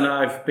 Since then,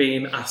 I've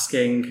been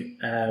asking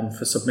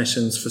for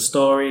submissions for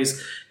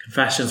stories,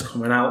 confessions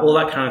coming out, all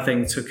that kind of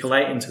thing to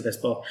collate into this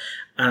book.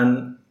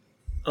 And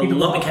People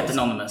will be kept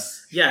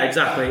anonymous. Yeah,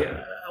 exactly.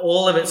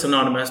 All of it's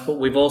anonymous, but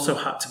we've also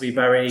had to be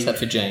very... Except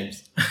for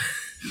James.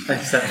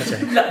 Except for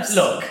James.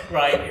 Look,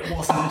 right, it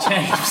wasn't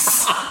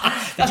James.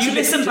 Did you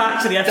listen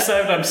back to the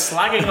episode I'm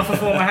slagging off a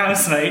former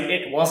housemate?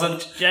 It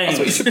wasn't James. That's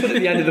what you should put at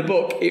the end of the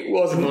book. It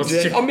wasn't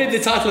James. Or maybe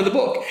the title of the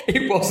book.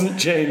 It wasn't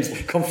James.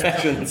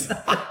 Confessions.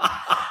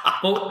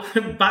 Well,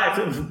 back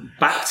to it.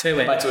 Back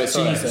to it,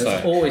 sorry, Jesus,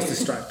 sorry. always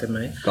distracted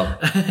me. Go on.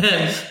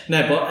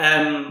 No,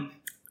 but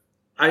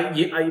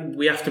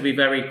we have to be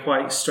very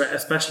quite straight,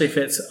 especially if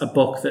it's a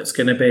book that's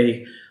going to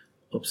be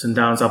ups and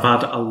downs. I've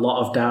had a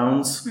lot of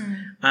downs,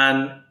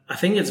 and I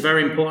think it's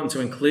very important to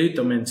include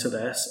them into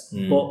this.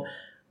 But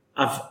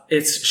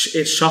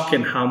it's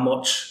shocking how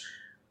much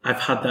I've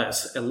had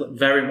that's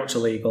very much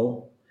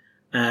illegal.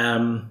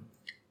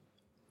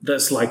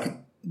 That's like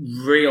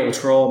real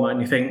trauma, and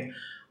you think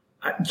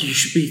you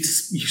should be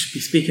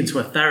speaking to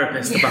a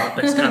therapist about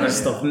this kind of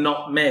stuff,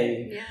 not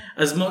me. Yeah.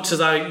 As much as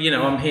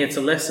I'm here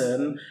to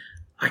listen.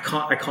 I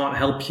can't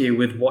help you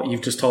with what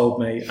you've just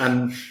told me,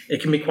 and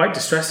it can be quite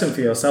distressing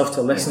for yourself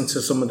to listen to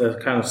some of the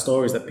kind of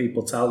stories that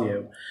people tell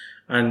you,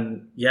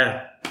 and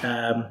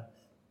so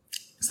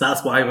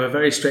that's why we're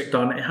very strict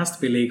on it has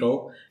to be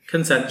legal,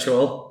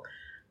 consensual,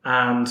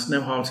 and no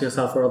harm to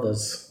yourself or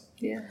others.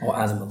 Yeah. Or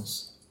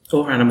animals.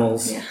 Or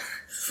animals, Yeah.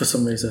 for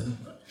some reason.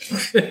 I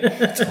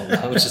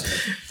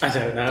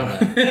don't know.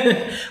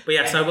 But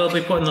yes, I will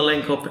be putting the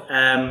link up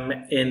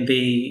in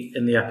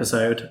the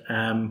episode.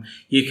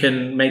 You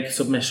can make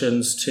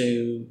submissions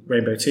to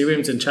Rainbow Tea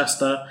Rooms in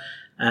Chester,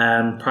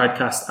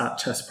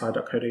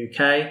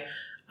 pridecast@chesterpride.co.uk,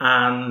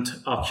 and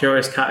our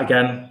Curious Cat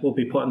again. We'll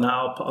be putting that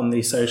up on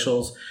these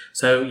socials.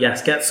 So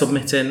yes, get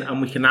submitting,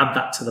 and we can add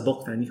that to the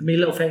book. Then you can be a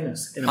little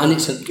famous. In a And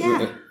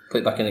book. put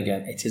it back in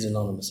again. It is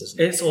anonymous, isn't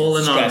it? It's all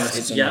anonymous. Stress,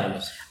 it's yeah.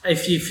 anonymous.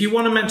 If you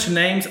want to mention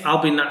names,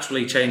 I'll be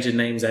naturally changing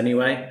names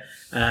anyway.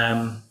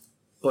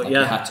 But You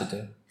had to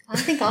do. I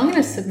think I'm going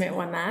to submit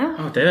one now.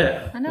 I'll do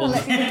it. I know,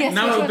 let people guess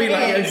now which it'll one be it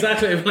like is.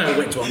 exactly like,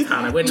 which one's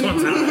Hannah? Which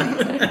one's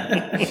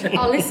Hannah?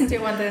 I'll listen to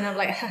it one day and I'm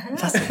like,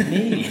 That's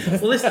me.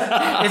 Well, listen,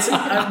 it's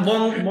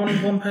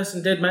one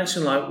person did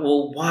mention like,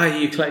 well, why are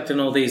you collecting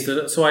all these?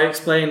 So I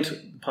explained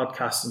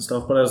podcasts and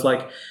stuff, but I was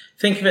like,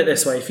 think of it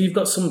this way: if you've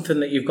got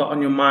something that you've got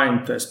on your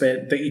mind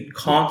that you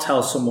can't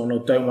tell someone or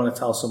don't want to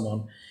tell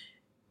someone,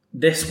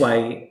 this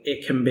way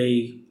it can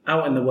be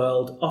out in the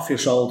world, off your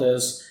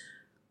shoulders,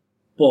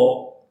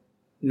 but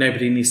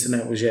nobody needs to know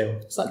it was you.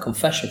 It's like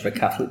confession for a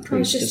Catholic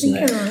priest, just isn't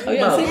it? thinking that. Oh,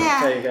 yeah, Well, I think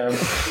there you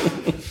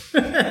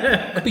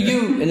go. could be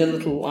you in a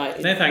little, like...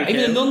 No, thank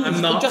even you. a nun,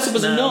 I'm not. dress up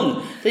as a no.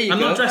 nun. There you I'm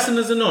go. not dressing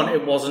as a nun.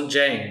 It wasn't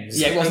James.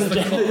 Yeah, it wasn't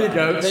James. There you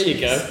go. There you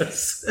go.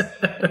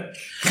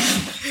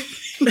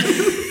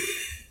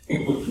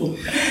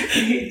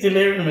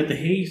 Delirium with the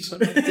heat.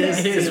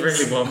 It is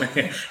really warm.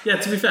 Yeah,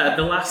 to be fair,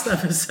 the last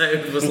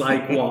episode was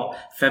like, what,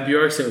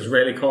 February, so it was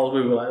really cold.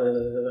 We were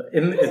like,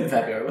 in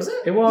February, was it?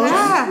 It was.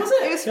 Yeah, Was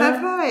it was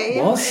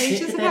February. Was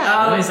ages it? ago.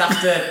 Oh, it was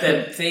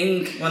after the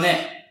thing, wasn't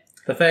it?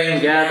 The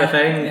thing, yeah,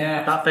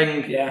 Yeah. that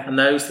thing, Yeah. and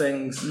those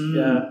things,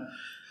 yeah.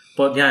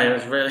 But yeah, it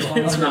was really,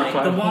 it's really The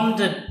fun.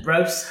 Wonder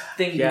roast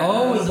thing. Yeah.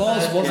 Oh, it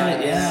was, wasn't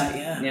it?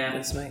 Yeah.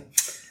 That's me.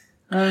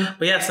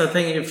 But yes, I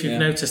think if you've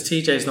noticed,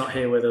 TJ's not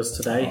here with us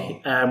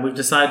today. We've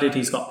decided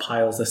he's got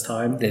piles this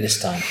time. This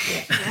time,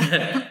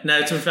 yeah.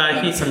 No, to be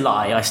fair, It's a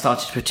lie. I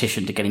started a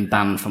petition to get him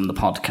banned from the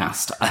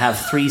podcast. I have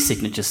 3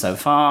 signatures so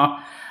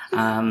far.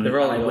 they're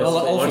all yours.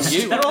 all for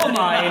you. They're all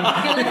mine.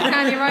 You're looking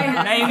down your right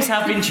hand. Names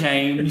have been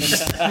changed.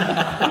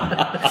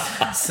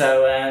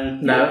 So,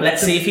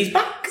 let's see if he's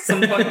back at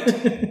some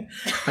point.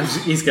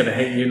 He's going to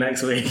hate you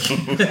next week.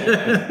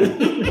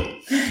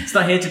 He's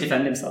not here to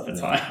defend himself,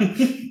 it's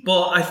fine.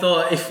 But I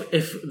thought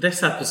if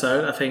this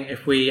episode, I think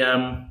if we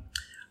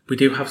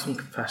do have some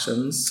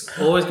confessions,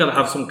 always got to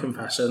have some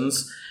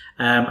confessions,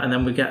 and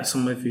then we get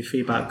some of your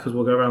feedback because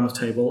we'll go around the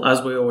table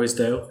as we always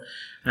do.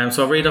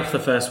 So I'll read off the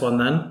first one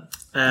then.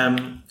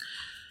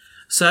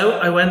 So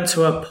I went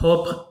to a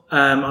pub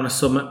on a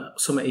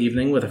summer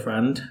evening with a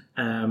friend,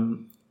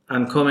 and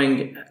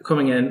coming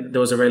in,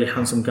 there was a really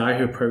handsome guy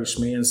who approached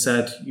me and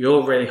said,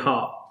 "You're really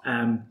hot.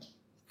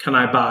 Can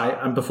I buy?"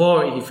 And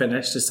before he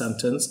finished his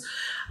sentence,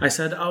 I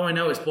said, "Oh, I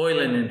know it's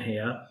boiling in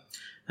here."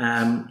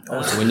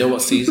 So we know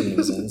what season it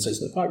was in, so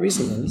it's quite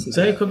recent then, isn't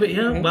So it? it could be,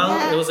 yeah.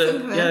 Well, it was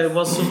it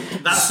was some.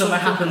 That Summer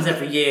happens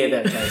every year,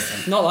 though,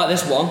 Jason. Not like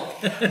this one.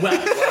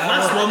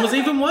 last one was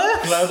even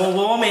worse. Global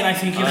warming, I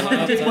think you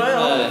did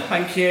well.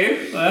 Thank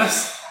you.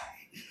 Yes.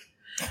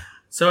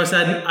 So I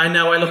said, "I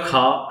know I look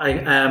hot."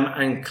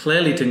 And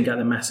clearly didn't get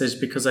the message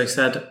because I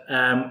said,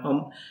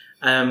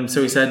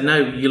 so he said, "No,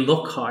 you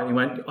look hot." And he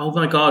went, "Oh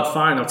my God,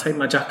 fine, I'll take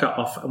my jacket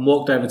off," and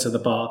walked over to the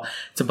bar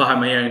to buy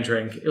my own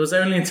drink. It was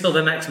only until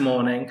the next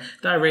morning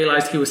that I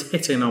realised he was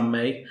hitting on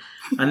me.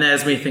 And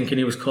there's me thinking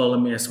he was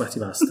calling me a sweaty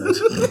bastard.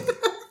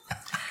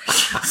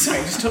 Sorry,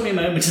 it just took me a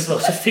moment as well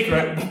to figure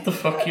out what the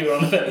fuck you were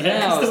on about.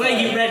 Yeah, The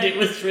way you read it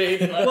was really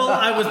like, Well,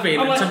 I was being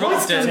I'm like,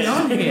 what's going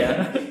interrupted. on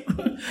here?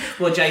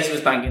 Well, Jason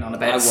was banging on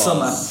about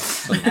summer.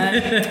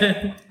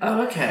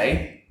 Oh,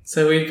 okay.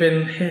 So we've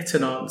been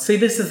hitting on. See,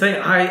 this is the thing.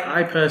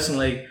 I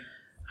personally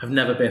have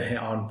never been hit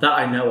on that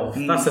I know of.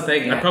 That's the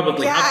thing. I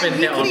probably have been you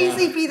hit could on.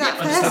 easily be that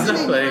person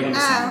and you don't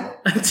know.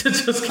 To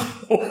just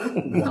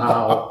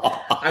wow.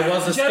 I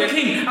was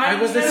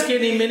a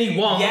skinny mini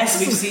one. Yes,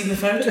 we've seen the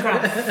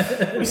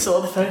photograph. We saw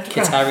the Kit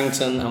photograph.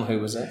 Harrington, and who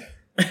was it?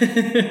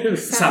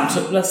 Sam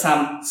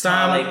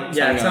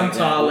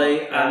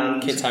Tarley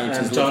and Kit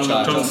Harrington's John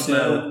love child.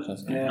 Snow.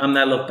 Yeah. I'm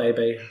their love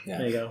baby. Yeah.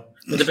 There you go.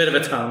 With a bit of a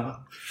tan.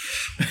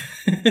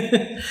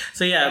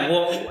 So yeah,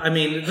 well, I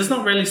mean, there's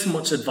not really so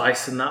much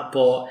advice in that,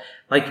 but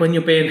like when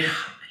you're being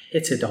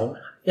hit on.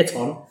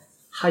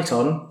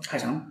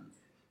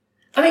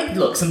 I mean,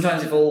 look,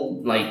 sometimes we've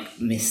all,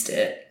 missed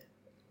it.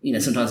 You know,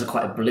 sometimes we're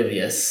quite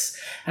oblivious.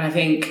 And I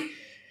think,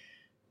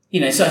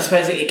 so I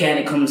suppose, again,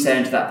 it comes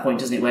down to that point,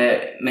 doesn't it,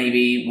 where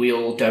maybe we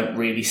all don't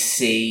really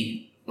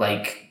see,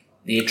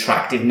 the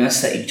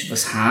attractiveness that each of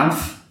us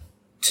have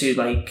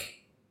to,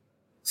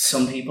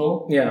 some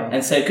people. Yeah.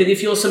 And so,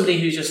 if you're somebody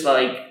who's just,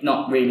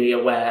 not really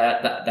aware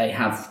that they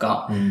have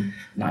got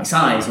nice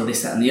eyes or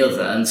this, that, and the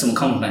other, and someone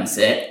compliments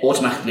it,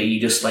 automatically you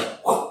just,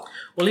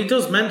 Well, he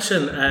does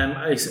mention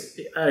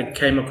I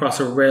came across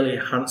a really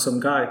handsome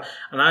guy,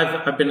 and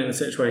I've been in a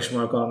situation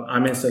where I've gone,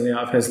 I'm instantly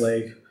out of his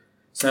league.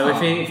 So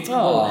if he,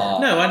 no,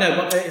 I know,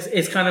 but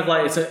it's kind of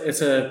like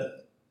it's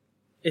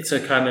a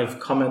kind of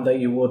comment that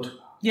you would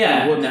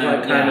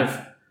kind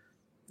of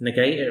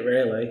negate it.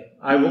 Really,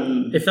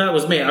 if that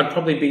was me, I'd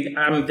probably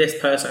I'm this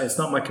person. It's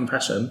not my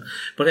confession,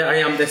 but I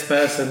am this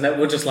person that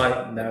would just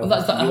no. Well,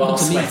 that's that You are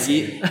happened to me.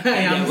 sweaty. I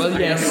am. Well,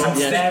 yes.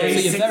 So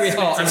you're very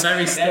hot. I'm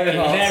very sticky.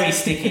 very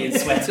sticky and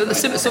sweaty.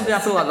 So something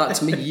happened like that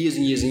to me years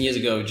and years and years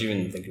ago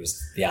during, I think it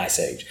was the Ice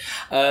Age.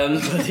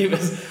 But it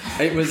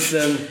was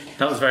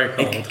That was very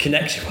cold.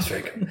 Connection was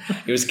very good.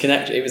 It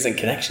was in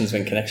Connections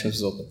when Connections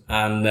was open,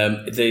 and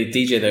the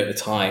DJ there at the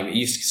time, he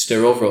used to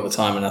stir over all the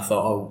time, and I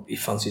thought, oh, he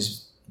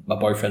fancies my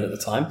boyfriend at the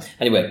time.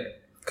 Anyway,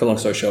 cut long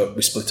story short,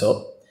 we split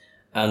up,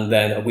 and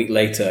then a week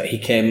later he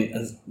came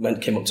up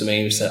to me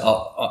and he said,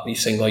 "Oh, you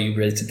single? Are you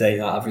ready to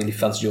date? I've really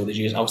fancied you all these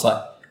years." I was like,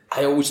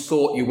 I always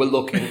thought you were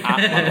looking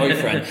at my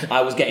boyfriend.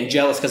 I was getting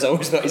jealous because I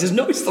always thought, he says,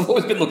 "No, I've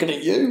always been looking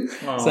at you."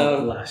 Oh,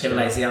 so bless Give a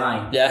you. lazy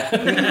eye. yeah,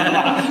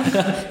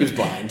 he was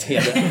blind. He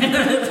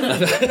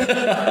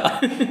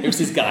was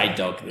his guide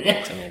dog.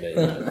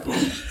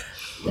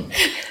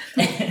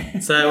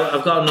 So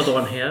I've got another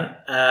one here.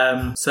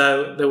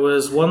 So there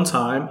was one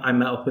time I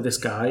met up with this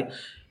guy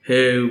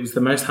who was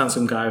the most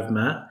handsome guy I've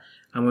met,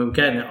 and we were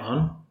getting it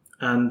on,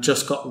 and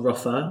just got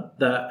rougher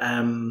that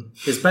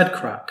his bed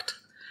cracked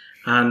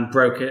and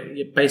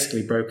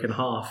basically broke in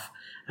half.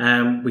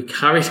 We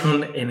carried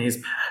on in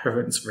his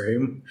parents'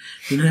 room.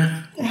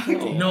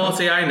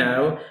 Naughty, I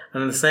know.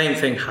 And the same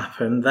thing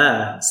happened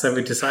there. So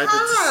we decided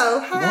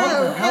How? What the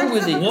hell were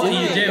they What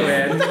are you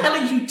doing? What the hell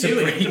are you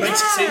doing? You're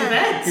two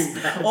beds.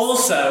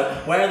 Also,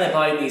 where are they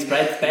buying these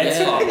beds from?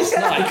 It's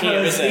not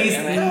IKEA, Because is it?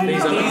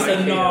 these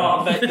are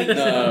not.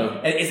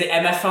 No. Is it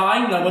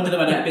MFI? No wonder they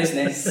went out of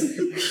business.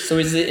 So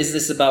is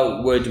this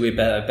about where do we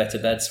better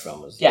beds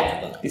from?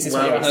 Yeah. This is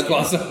what you're asking. Go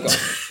on.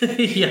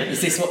 Yeah.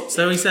 Is this what?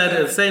 So he said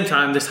at the same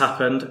time this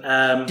happened.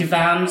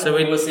 Divan, So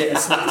or was it a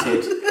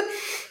slatted?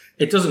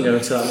 It doesn't go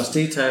into that much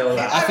detail.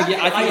 I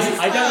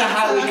don't know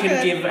how we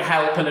can give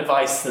help and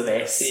advice to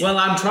this Well,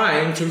 I'm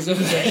trying to. without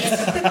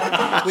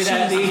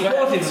the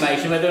important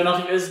information whether or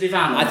not it was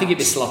Divan. I think it'd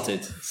be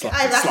slotted.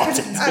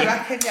 I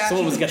reckon, yeah.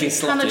 Someone was getting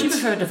Hannah, do you slotted.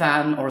 prefer a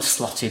divan or a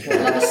slotted? I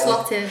love a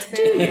slotted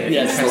thing.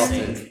 Yeah,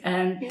 slotted. Is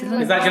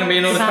that going to be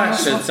another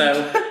question?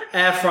 So,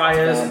 air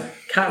fryers,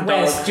 cat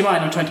Wes, dogs. do you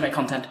mind? I'm trying to make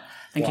content.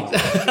 Thank you.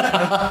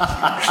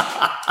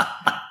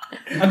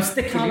 I'm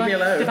sticking with you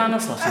alone. Divan or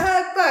slotted?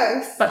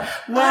 Both. But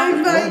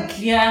I'm like,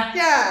 yeah,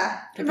 yeah.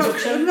 I'm not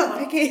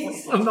picky.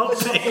 I'm not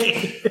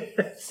picky.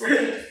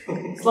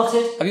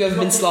 slotted. Have you ever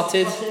been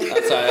slotted?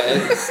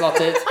 Sorry,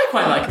 slotted. I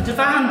quite like a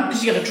divan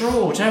because you get a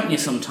drawer, don't you?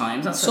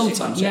 Sometimes. That's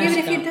Sometimes, yeah. Even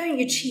if you don't,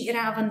 you're cheated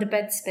out of under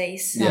bed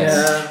space.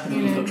 Yeah.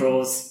 You've got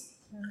drawers.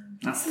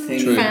 That's the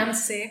thing. True.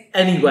 Fancy.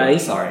 Anyway,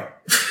 Sorry.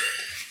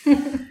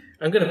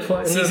 I'm going to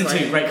put. Season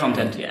 2, great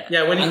content. Yeah.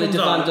 Yeah, when he And the comes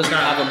divan on, doesn't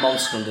have a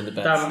monster under the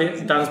bed.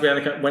 Dan's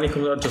behind the when he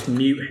comes on, just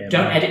mute him.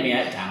 Don't edit me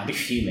out, Dan. I'll be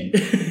fuming.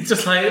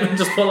 just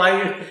put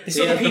like It's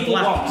what the people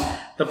want.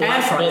 the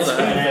black Air fryers,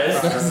 buzzer.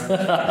 hoovers.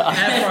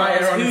 Air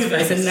fryer on his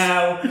Hoovers, face. and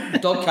now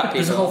Dog cat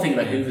there's a people. whole thing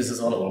about hoovers as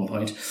well at one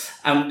point.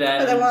 And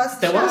But there was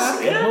the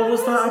shark. yeah. What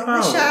was that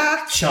about? The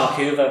shark. Shark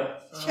Hoover.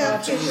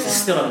 Shark.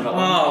 Still haven't got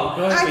one. Oh,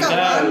 there I we got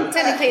go. one.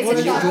 Technically, it's a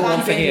You shark got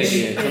one for here, do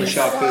you? vacuum. For the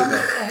shark Hoover.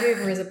 A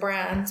Hoover is a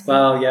brand.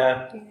 Well,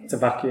 yeah, it's a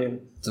vacuum.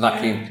 It's a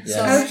vacuum. Oh,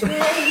 Yes. true,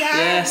 yeah.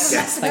 Yes.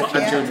 That's the Thank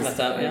vacuum. you. Let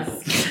that, yeah.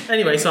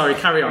 Anyway, sorry,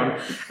 carry on.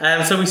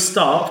 So we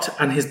stopped,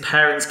 and his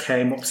parents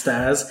came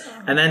upstairs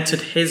and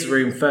entered his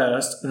room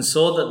first and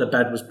saw that the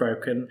bed was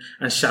broken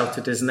and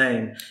shouted his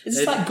name. Is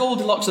this like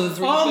Goldilocks of the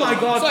Three Oh my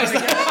God! Sorry,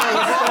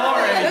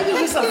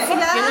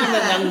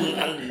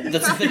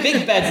 the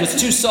big bed was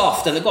too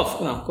soft, and they go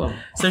on.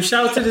 So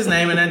shouted his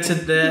name and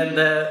entered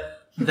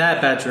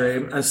their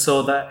bedroom and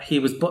saw that he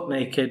was butt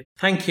naked.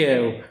 Thank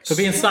you for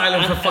being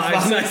silent for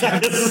 5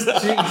 seconds.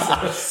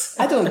 Jesus.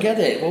 I don't get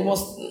it. What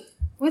was?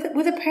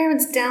 Were the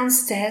parents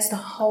downstairs the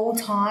whole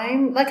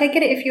time? Like, I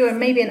get it if you were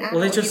maybe an adult.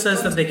 Well, it just you've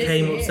says gone that they to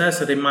came visit. upstairs,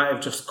 so they might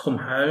have just come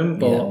home.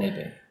 But Yeah,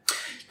 maybe.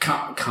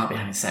 Can't be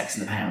having sex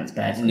in the parents'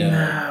 bed. No.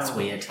 That's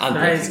weird. And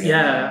that is,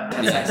 yeah,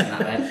 Have sex in that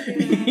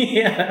bed.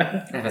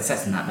 yeah. Never had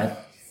sex in that bed.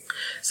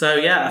 So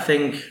yeah, I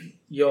think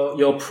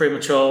your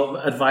premature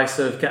advice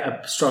of get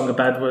a stronger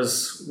bed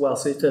was well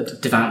suited.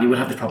 Divan, you would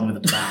have the problem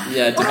with the divan.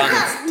 Yeah, No,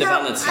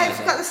 divan and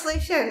I've got the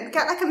solution.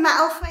 Get like a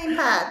metal frame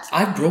bed.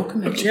 I've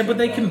broken it. Yeah, but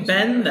they can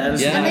bend then.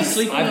 So Yeah, when they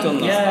sleep I've done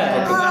that.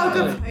 Yeah, Oh,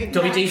 good point.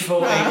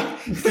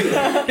 WD-40. But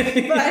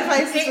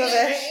advice is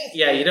rubbish.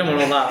 yeah, you don't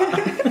want all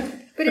that.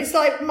 But it's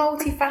like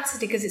multifaceted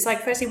because it's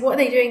like, firstly, what are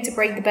they doing to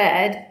break the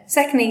bed?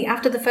 Secondly,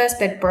 after the first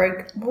bed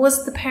broke,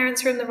 was the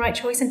parents' room the right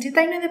choice? And did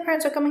they know their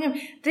parents were coming home?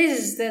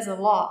 There's a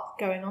lot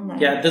going on there.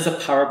 Yeah, there's a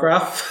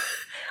paragraph.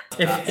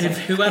 If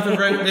whoever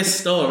wrote this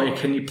story,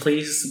 can you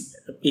please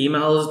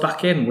email us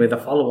back in with a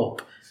follow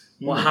up?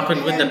 What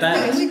happened with the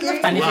bed? We'd love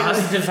to And if know. it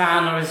was a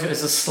divan or if it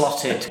was a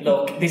slotted.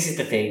 Look, this is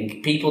the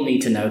thing. People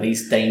need to know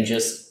these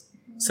dangers.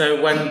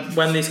 So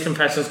when these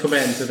confessions come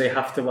in, do they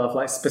have to have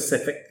like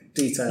specific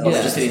details?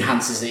 It just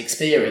enhances the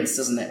experience,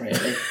 doesn't it,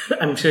 really?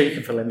 I'm sure you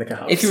can fill in the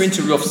gaps. If you're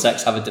into rough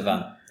sex, have a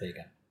divan. There you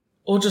go.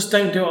 Or just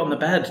don't do it on the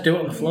bed, do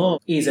it on the floor.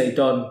 Easy,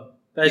 done.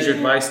 There's your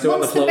advice, do it on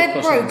the Once floor. the bed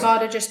cushions. broke,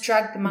 I'd have just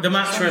dragged the mattress. The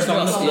mattress onto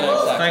on the floor.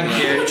 Yeah, exactly.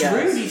 Thank you. Which Yes.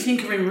 room do you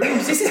think are in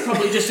rooms? This is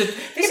probably just a but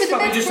the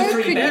bed's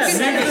broken, 3-bed you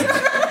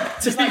semi.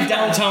 It's like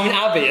Downtown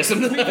Abbey or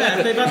something. Yeah,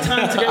 if they've had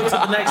time to go to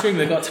the next room,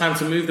 they've got time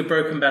to move the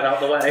broken bed out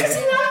the way. The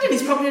landing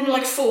is probably only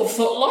like 4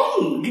 foot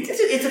long.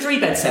 It's a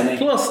 3-bed semi.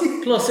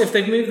 Plus, if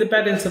they've moved the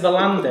bed into the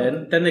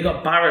landing, then they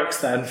got barracks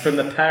then from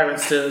the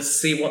parents to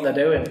see what they're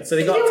doing. So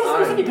they got If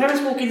time. your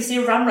parents walk in to see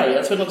a ram ray,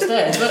 that's when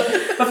upstairs. But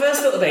my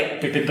first little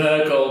bit, we've been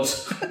burgled.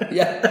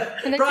 Yeah.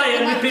 And then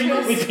Brian, took the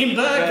mattress. we've been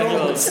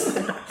burgled.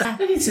 I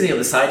think it's to the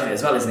other side of it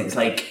as well, isn't it? It's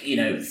like, you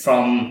know,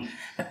 from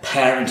a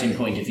parenting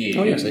point of view,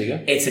 Oh, yes, there you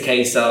go. it's a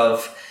case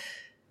of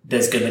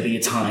there's going to be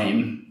a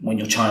time when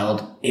your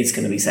child is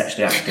going to be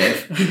sexually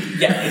active.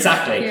 Yeah,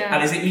 exactly. Yeah.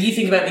 And is it, when you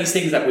think about these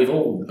things that we've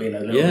all been a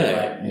little bit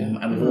like,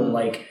 and we've all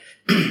like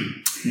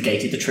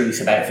negated the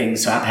truth about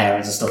things to our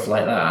parents and stuff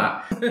like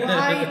that. Well,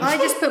 I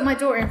just put my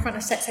daughter in front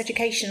of sex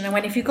education and I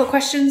went, if you've got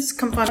questions,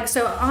 come find me.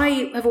 So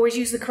I have always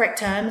used the correct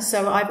terms.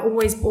 So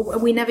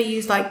we never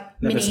use like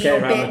Never mini skate or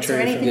around the bits or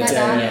truth. anything like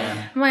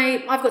Yeah.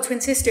 that. I've got a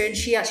twin sister and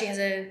she actually has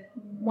a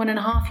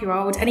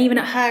 1.5-year-old, and even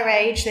at her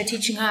age they're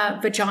teaching her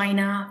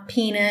vagina,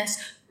 penis,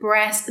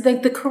 breast,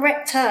 the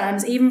correct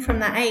terms, even from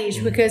that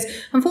age, because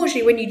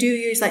unfortunately when you do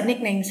use like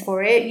nicknames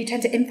for it, you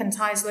tend to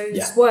infantize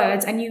those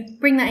words and you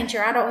bring that into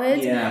your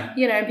adulthood.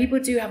 You know, people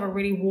do have a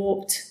really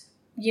warped,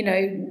 you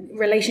know,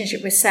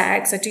 relationship with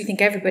sex. I do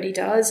think everybody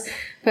does,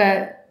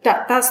 but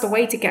that's the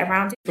way to get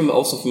around it.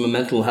 Also from a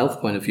mental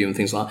health point of view and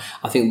things like that,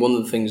 I think one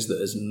of the things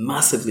that is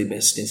massively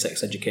missed in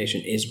sex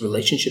education is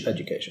relationship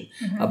education,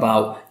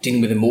 about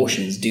dealing with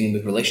emotions, dealing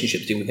with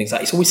relationships, dealing with things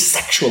like that. It's always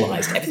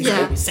sexualized. Everything's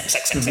always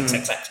sex.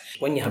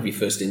 When you have your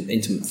first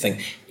intimate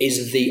thing,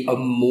 is the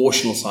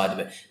emotional side of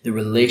it, the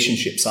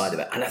relationship side of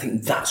it. And I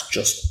think that's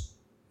just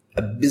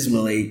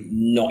abysmally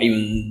not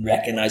even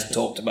recognised,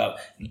 talked about,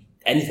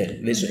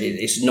 anything.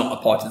 It's not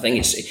a part of the thing.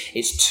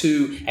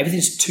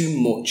 Everything's too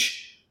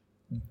much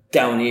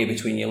down here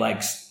between your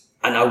legs,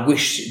 and I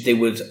wish they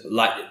would,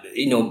 like,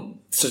 you know,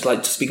 sort of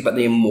like to speak about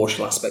the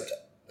emotional aspect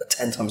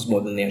 10 times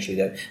more than they actually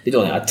do. They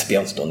don't, to be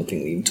honest, I don't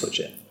think they even touch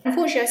it.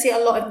 Unfortunately, I see a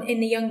lot in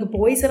the younger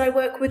boys that I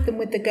work with than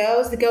with the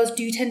girls. The girls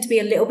do tend to be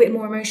a little bit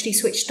more emotionally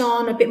switched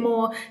on, a bit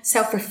more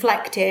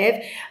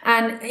self-reflective,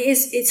 and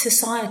it's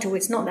societal.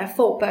 It's not their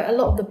fault, but a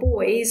lot of the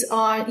boys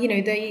are, you know,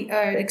 they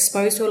are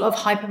exposed to a lot of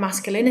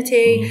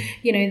hypermasculinity.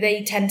 You know,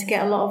 they tend to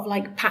get a lot of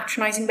like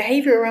patronizing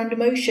behavior around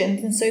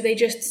emotions, and so they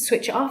just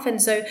switch it off. And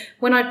so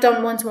when I've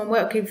done one-to-one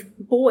work with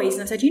boys,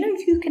 and I said, you know,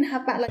 you can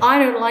have that. Like, I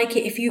don't like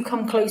it if you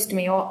come close to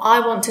me, or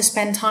I want to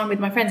spend time with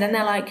my friends, and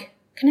they're like,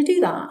 can I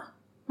do that?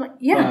 Like,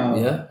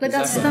 like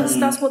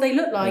that's what they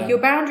look like. Your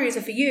boundaries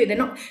are for you. They're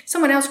not.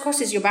 Someone else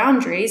crosses your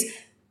boundaries.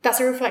 That's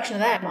a reflection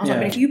of them. I was like,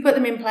 but if you put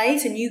them in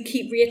place and you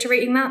keep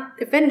reiterating that,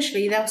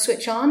 eventually they'll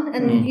switch on,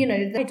 and you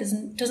know, that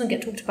doesn't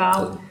get talked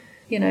about.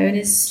 You know, and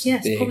it's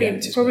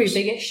probably a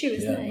big issue,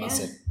 isn't it?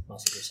 Massive. I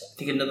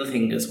think another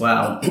thing as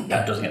well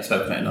that doesn't get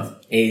spoken about enough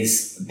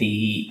is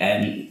the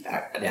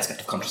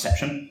aspect of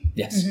contraception.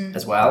 Yes,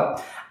 as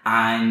well,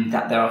 and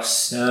that there are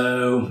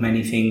so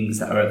many things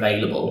that are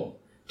available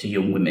to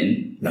young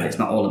women that it's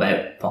not all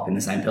about popping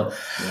the same pill.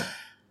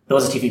 There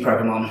was a TV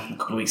program on a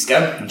couple of weeks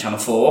ago on Channel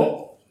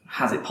 4,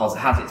 has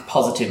its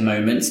positive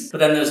moments, but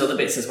then there's other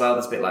bits as well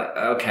that's a bit like,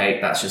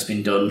 okay, that's just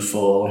been done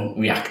for a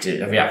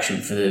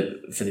reaction for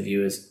the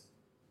viewers,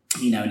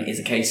 you know. And it is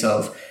a case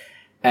of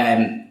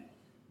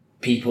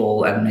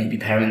people and maybe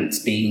parents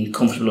being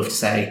comfortable enough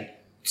to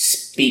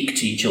speak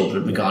to your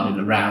children regarding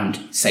around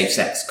safe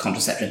sex,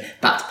 contraception.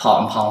 That's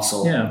part and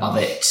parcel of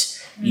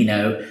it, you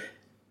know.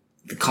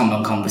 The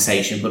condom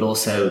conversation, but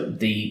also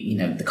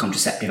the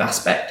contraceptive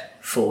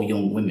aspect for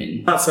young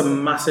women. That's a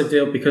massive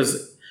deal,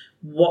 because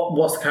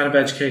what's the kind of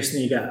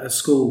education you get at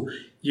school?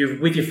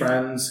 You're with your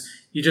friends,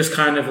 you just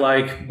kind of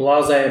like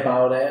blasé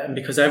about it, and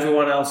because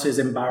everyone else is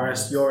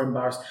embarrassed, you're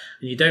embarrassed,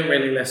 and you don't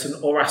really listen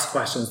or ask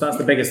questions. That's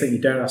the biggest thing, you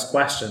don't ask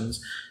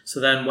questions.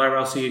 So then where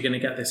else are you going to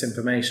get this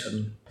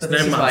information? But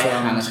this is why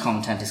Hannah's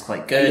content is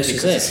quite good,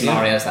 because the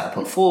scenarios that are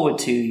put forward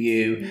to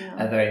you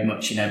are very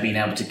much, you know, being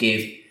able to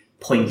give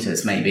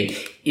pointers, maybe,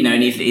 you know.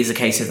 And if it is a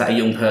case of that a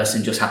young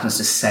person just happens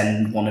to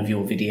send one of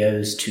your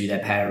videos to their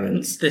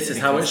parents, this is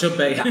how it should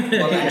be.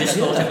 I just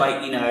thought of,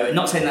 like, you know,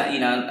 not saying that, you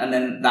know, and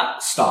then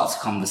that starts a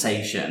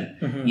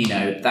conversation, you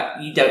know,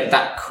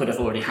 that could have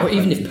already happened. Or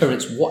even if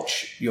parents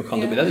watch your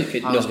content with other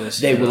kids,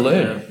 they will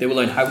learn. They will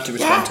learn how to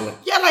respond to it.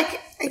 Yeah,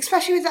 like,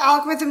 especially with the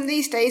algorithm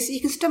these days,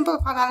 you can stumble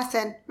upon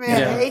anything,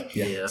 really.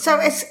 So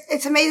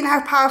it's amazing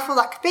how powerful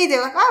that could be.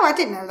 They're like, oh, I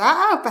didn't know that.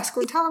 Oh, best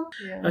go and tell them.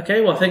 Okay,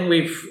 well, I think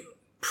we've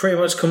pretty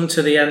much come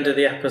to the end of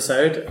the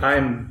episode.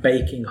 I'm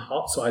baking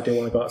hot, so I do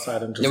want to go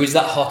outside and just... No, is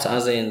that hot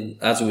as in,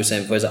 as we were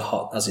saying before, is that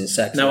hot as in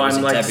sex? No,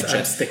 I'm like,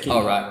 I'm sticky.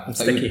 Oh, right. I'm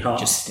sticky hot.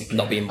 Just sticky,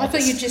 not being modest. I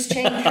thought you just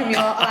changed from your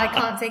I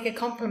can't take a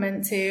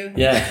compliment to, you know,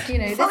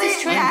 this is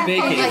I'm trend.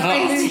 baking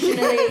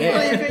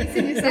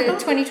Delusionally. The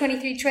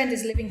 2023 trend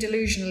is living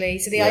delusionally.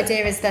 So the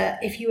idea is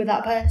that if you were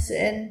that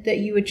person, that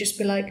you would just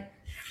be like,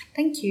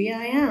 thank you,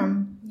 I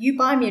am. You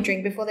buy me a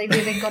drink before they've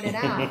even got it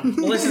out.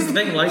 Well, this is the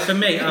thing, like, for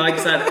me, like I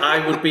said,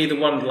 I would be the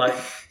one, like,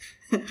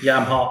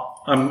 I'm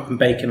hot. I'm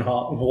baking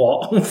hot.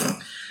 What?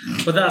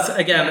 But that's,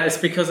 again, it's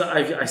because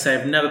I say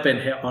I've never been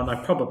hit on.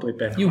 I've probably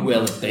been. You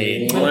will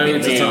be.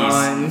 Loads of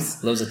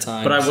times. Loads of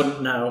times. But I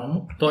wouldn't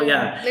know. But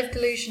yeah. Live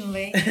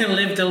delusionally.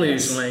 Live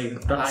delusionally.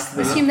 That's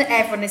assume that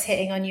everyone is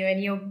hitting on you,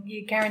 and you're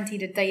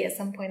guaranteed a date at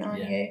some point,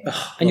 aren't you?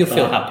 And you'll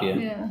feel happier.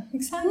 Yeah,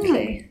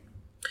 exactly.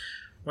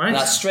 Right. And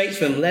that's straight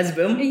from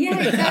Lesbimum. Yeah,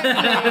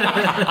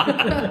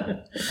 exactly.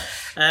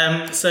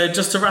 So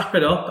just to wrap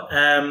it up,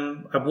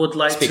 I would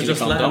like to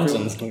just let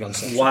everyone...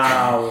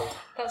 Wow.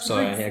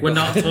 Sorry, nice. yeah, we're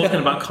not talking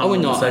about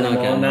condoms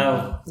anymore.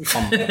 No.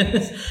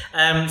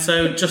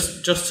 So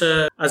just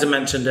to, as I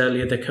mentioned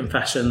earlier, the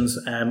confessions.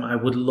 I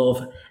would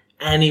love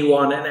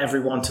anyone and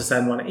everyone to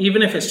send one,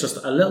 even if it's just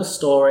a little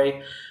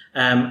story,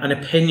 an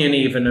opinion,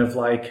 even of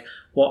like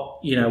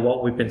what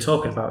we've been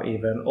talking about,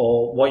 even,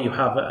 or what you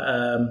have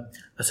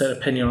a certain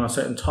opinion on a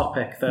certain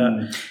topic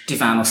that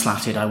Divan or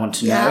slatted. I want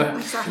to know.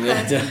 Exactly.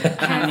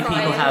 How many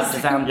people have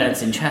Divan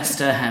beds in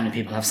Chester? How many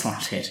people have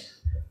slatted?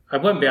 I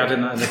won't be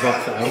adding that in the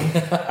book,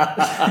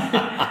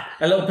 though.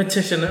 A little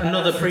petition,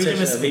 another Freedom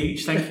petition. of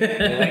speech, thank you.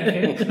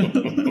 Thank you.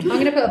 I'm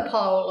going to put a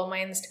poll on my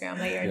Instagram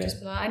later and just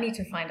be like, I need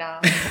to find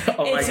out.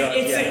 Oh my God,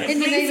 yeah. In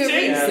the name of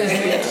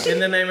research. In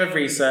the name of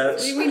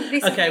research.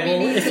 Okay,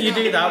 well, if you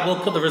do that, we'll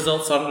put the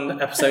results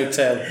on episode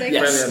 2. Yes,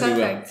 Brilliant.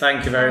 perfect.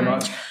 Thank you very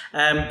much.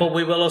 But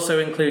we will also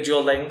include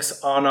your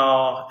links on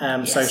our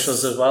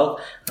socials as well.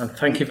 And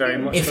thank you very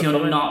much If for you're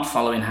coming. not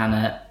following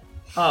Hannah,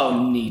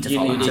 you need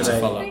to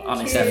follow.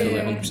 Honestly,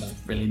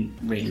 really,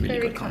 really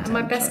Very good cool. content. And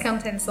my best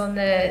content's on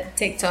the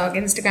TikTok.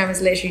 Instagram is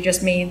literally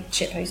just me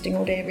shit posting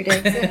all day, every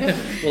day. So.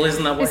 Well,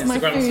 isn't that what It's my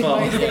Instagram's food, for?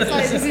 mostly. It's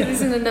like, this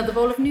is another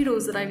bowl of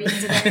noodles that I've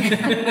eaten today.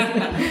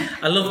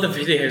 I love the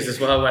videos as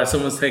well where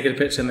someone's taken a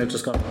picture and they've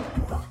just gone,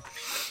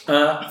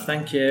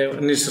 thank you.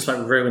 And it's just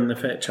like ruined the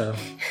picture.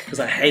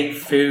 Because I hate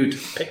food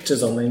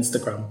pictures on the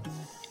Instagram.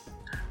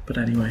 But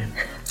anyway.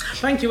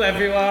 Thank you,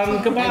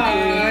 everyone.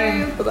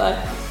 Goodbye. Bye-bye.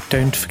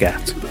 Don't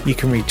forget, you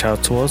can reach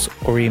out to us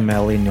or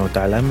email in your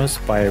dilemmas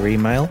via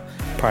email,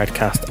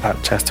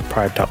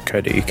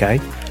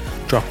 pridecast@chesterpride.co.uk,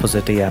 drop us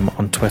a DM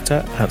on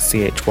Twitter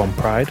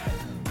 @ch1pride,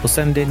 or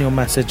send in your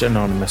message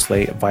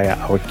anonymously via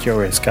our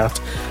Curious Cat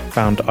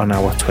found on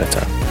our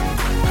Twitter.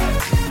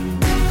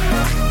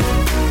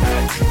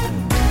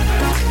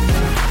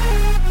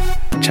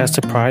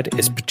 Chester Pride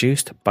is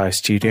produced by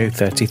Studio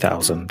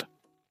 30,000.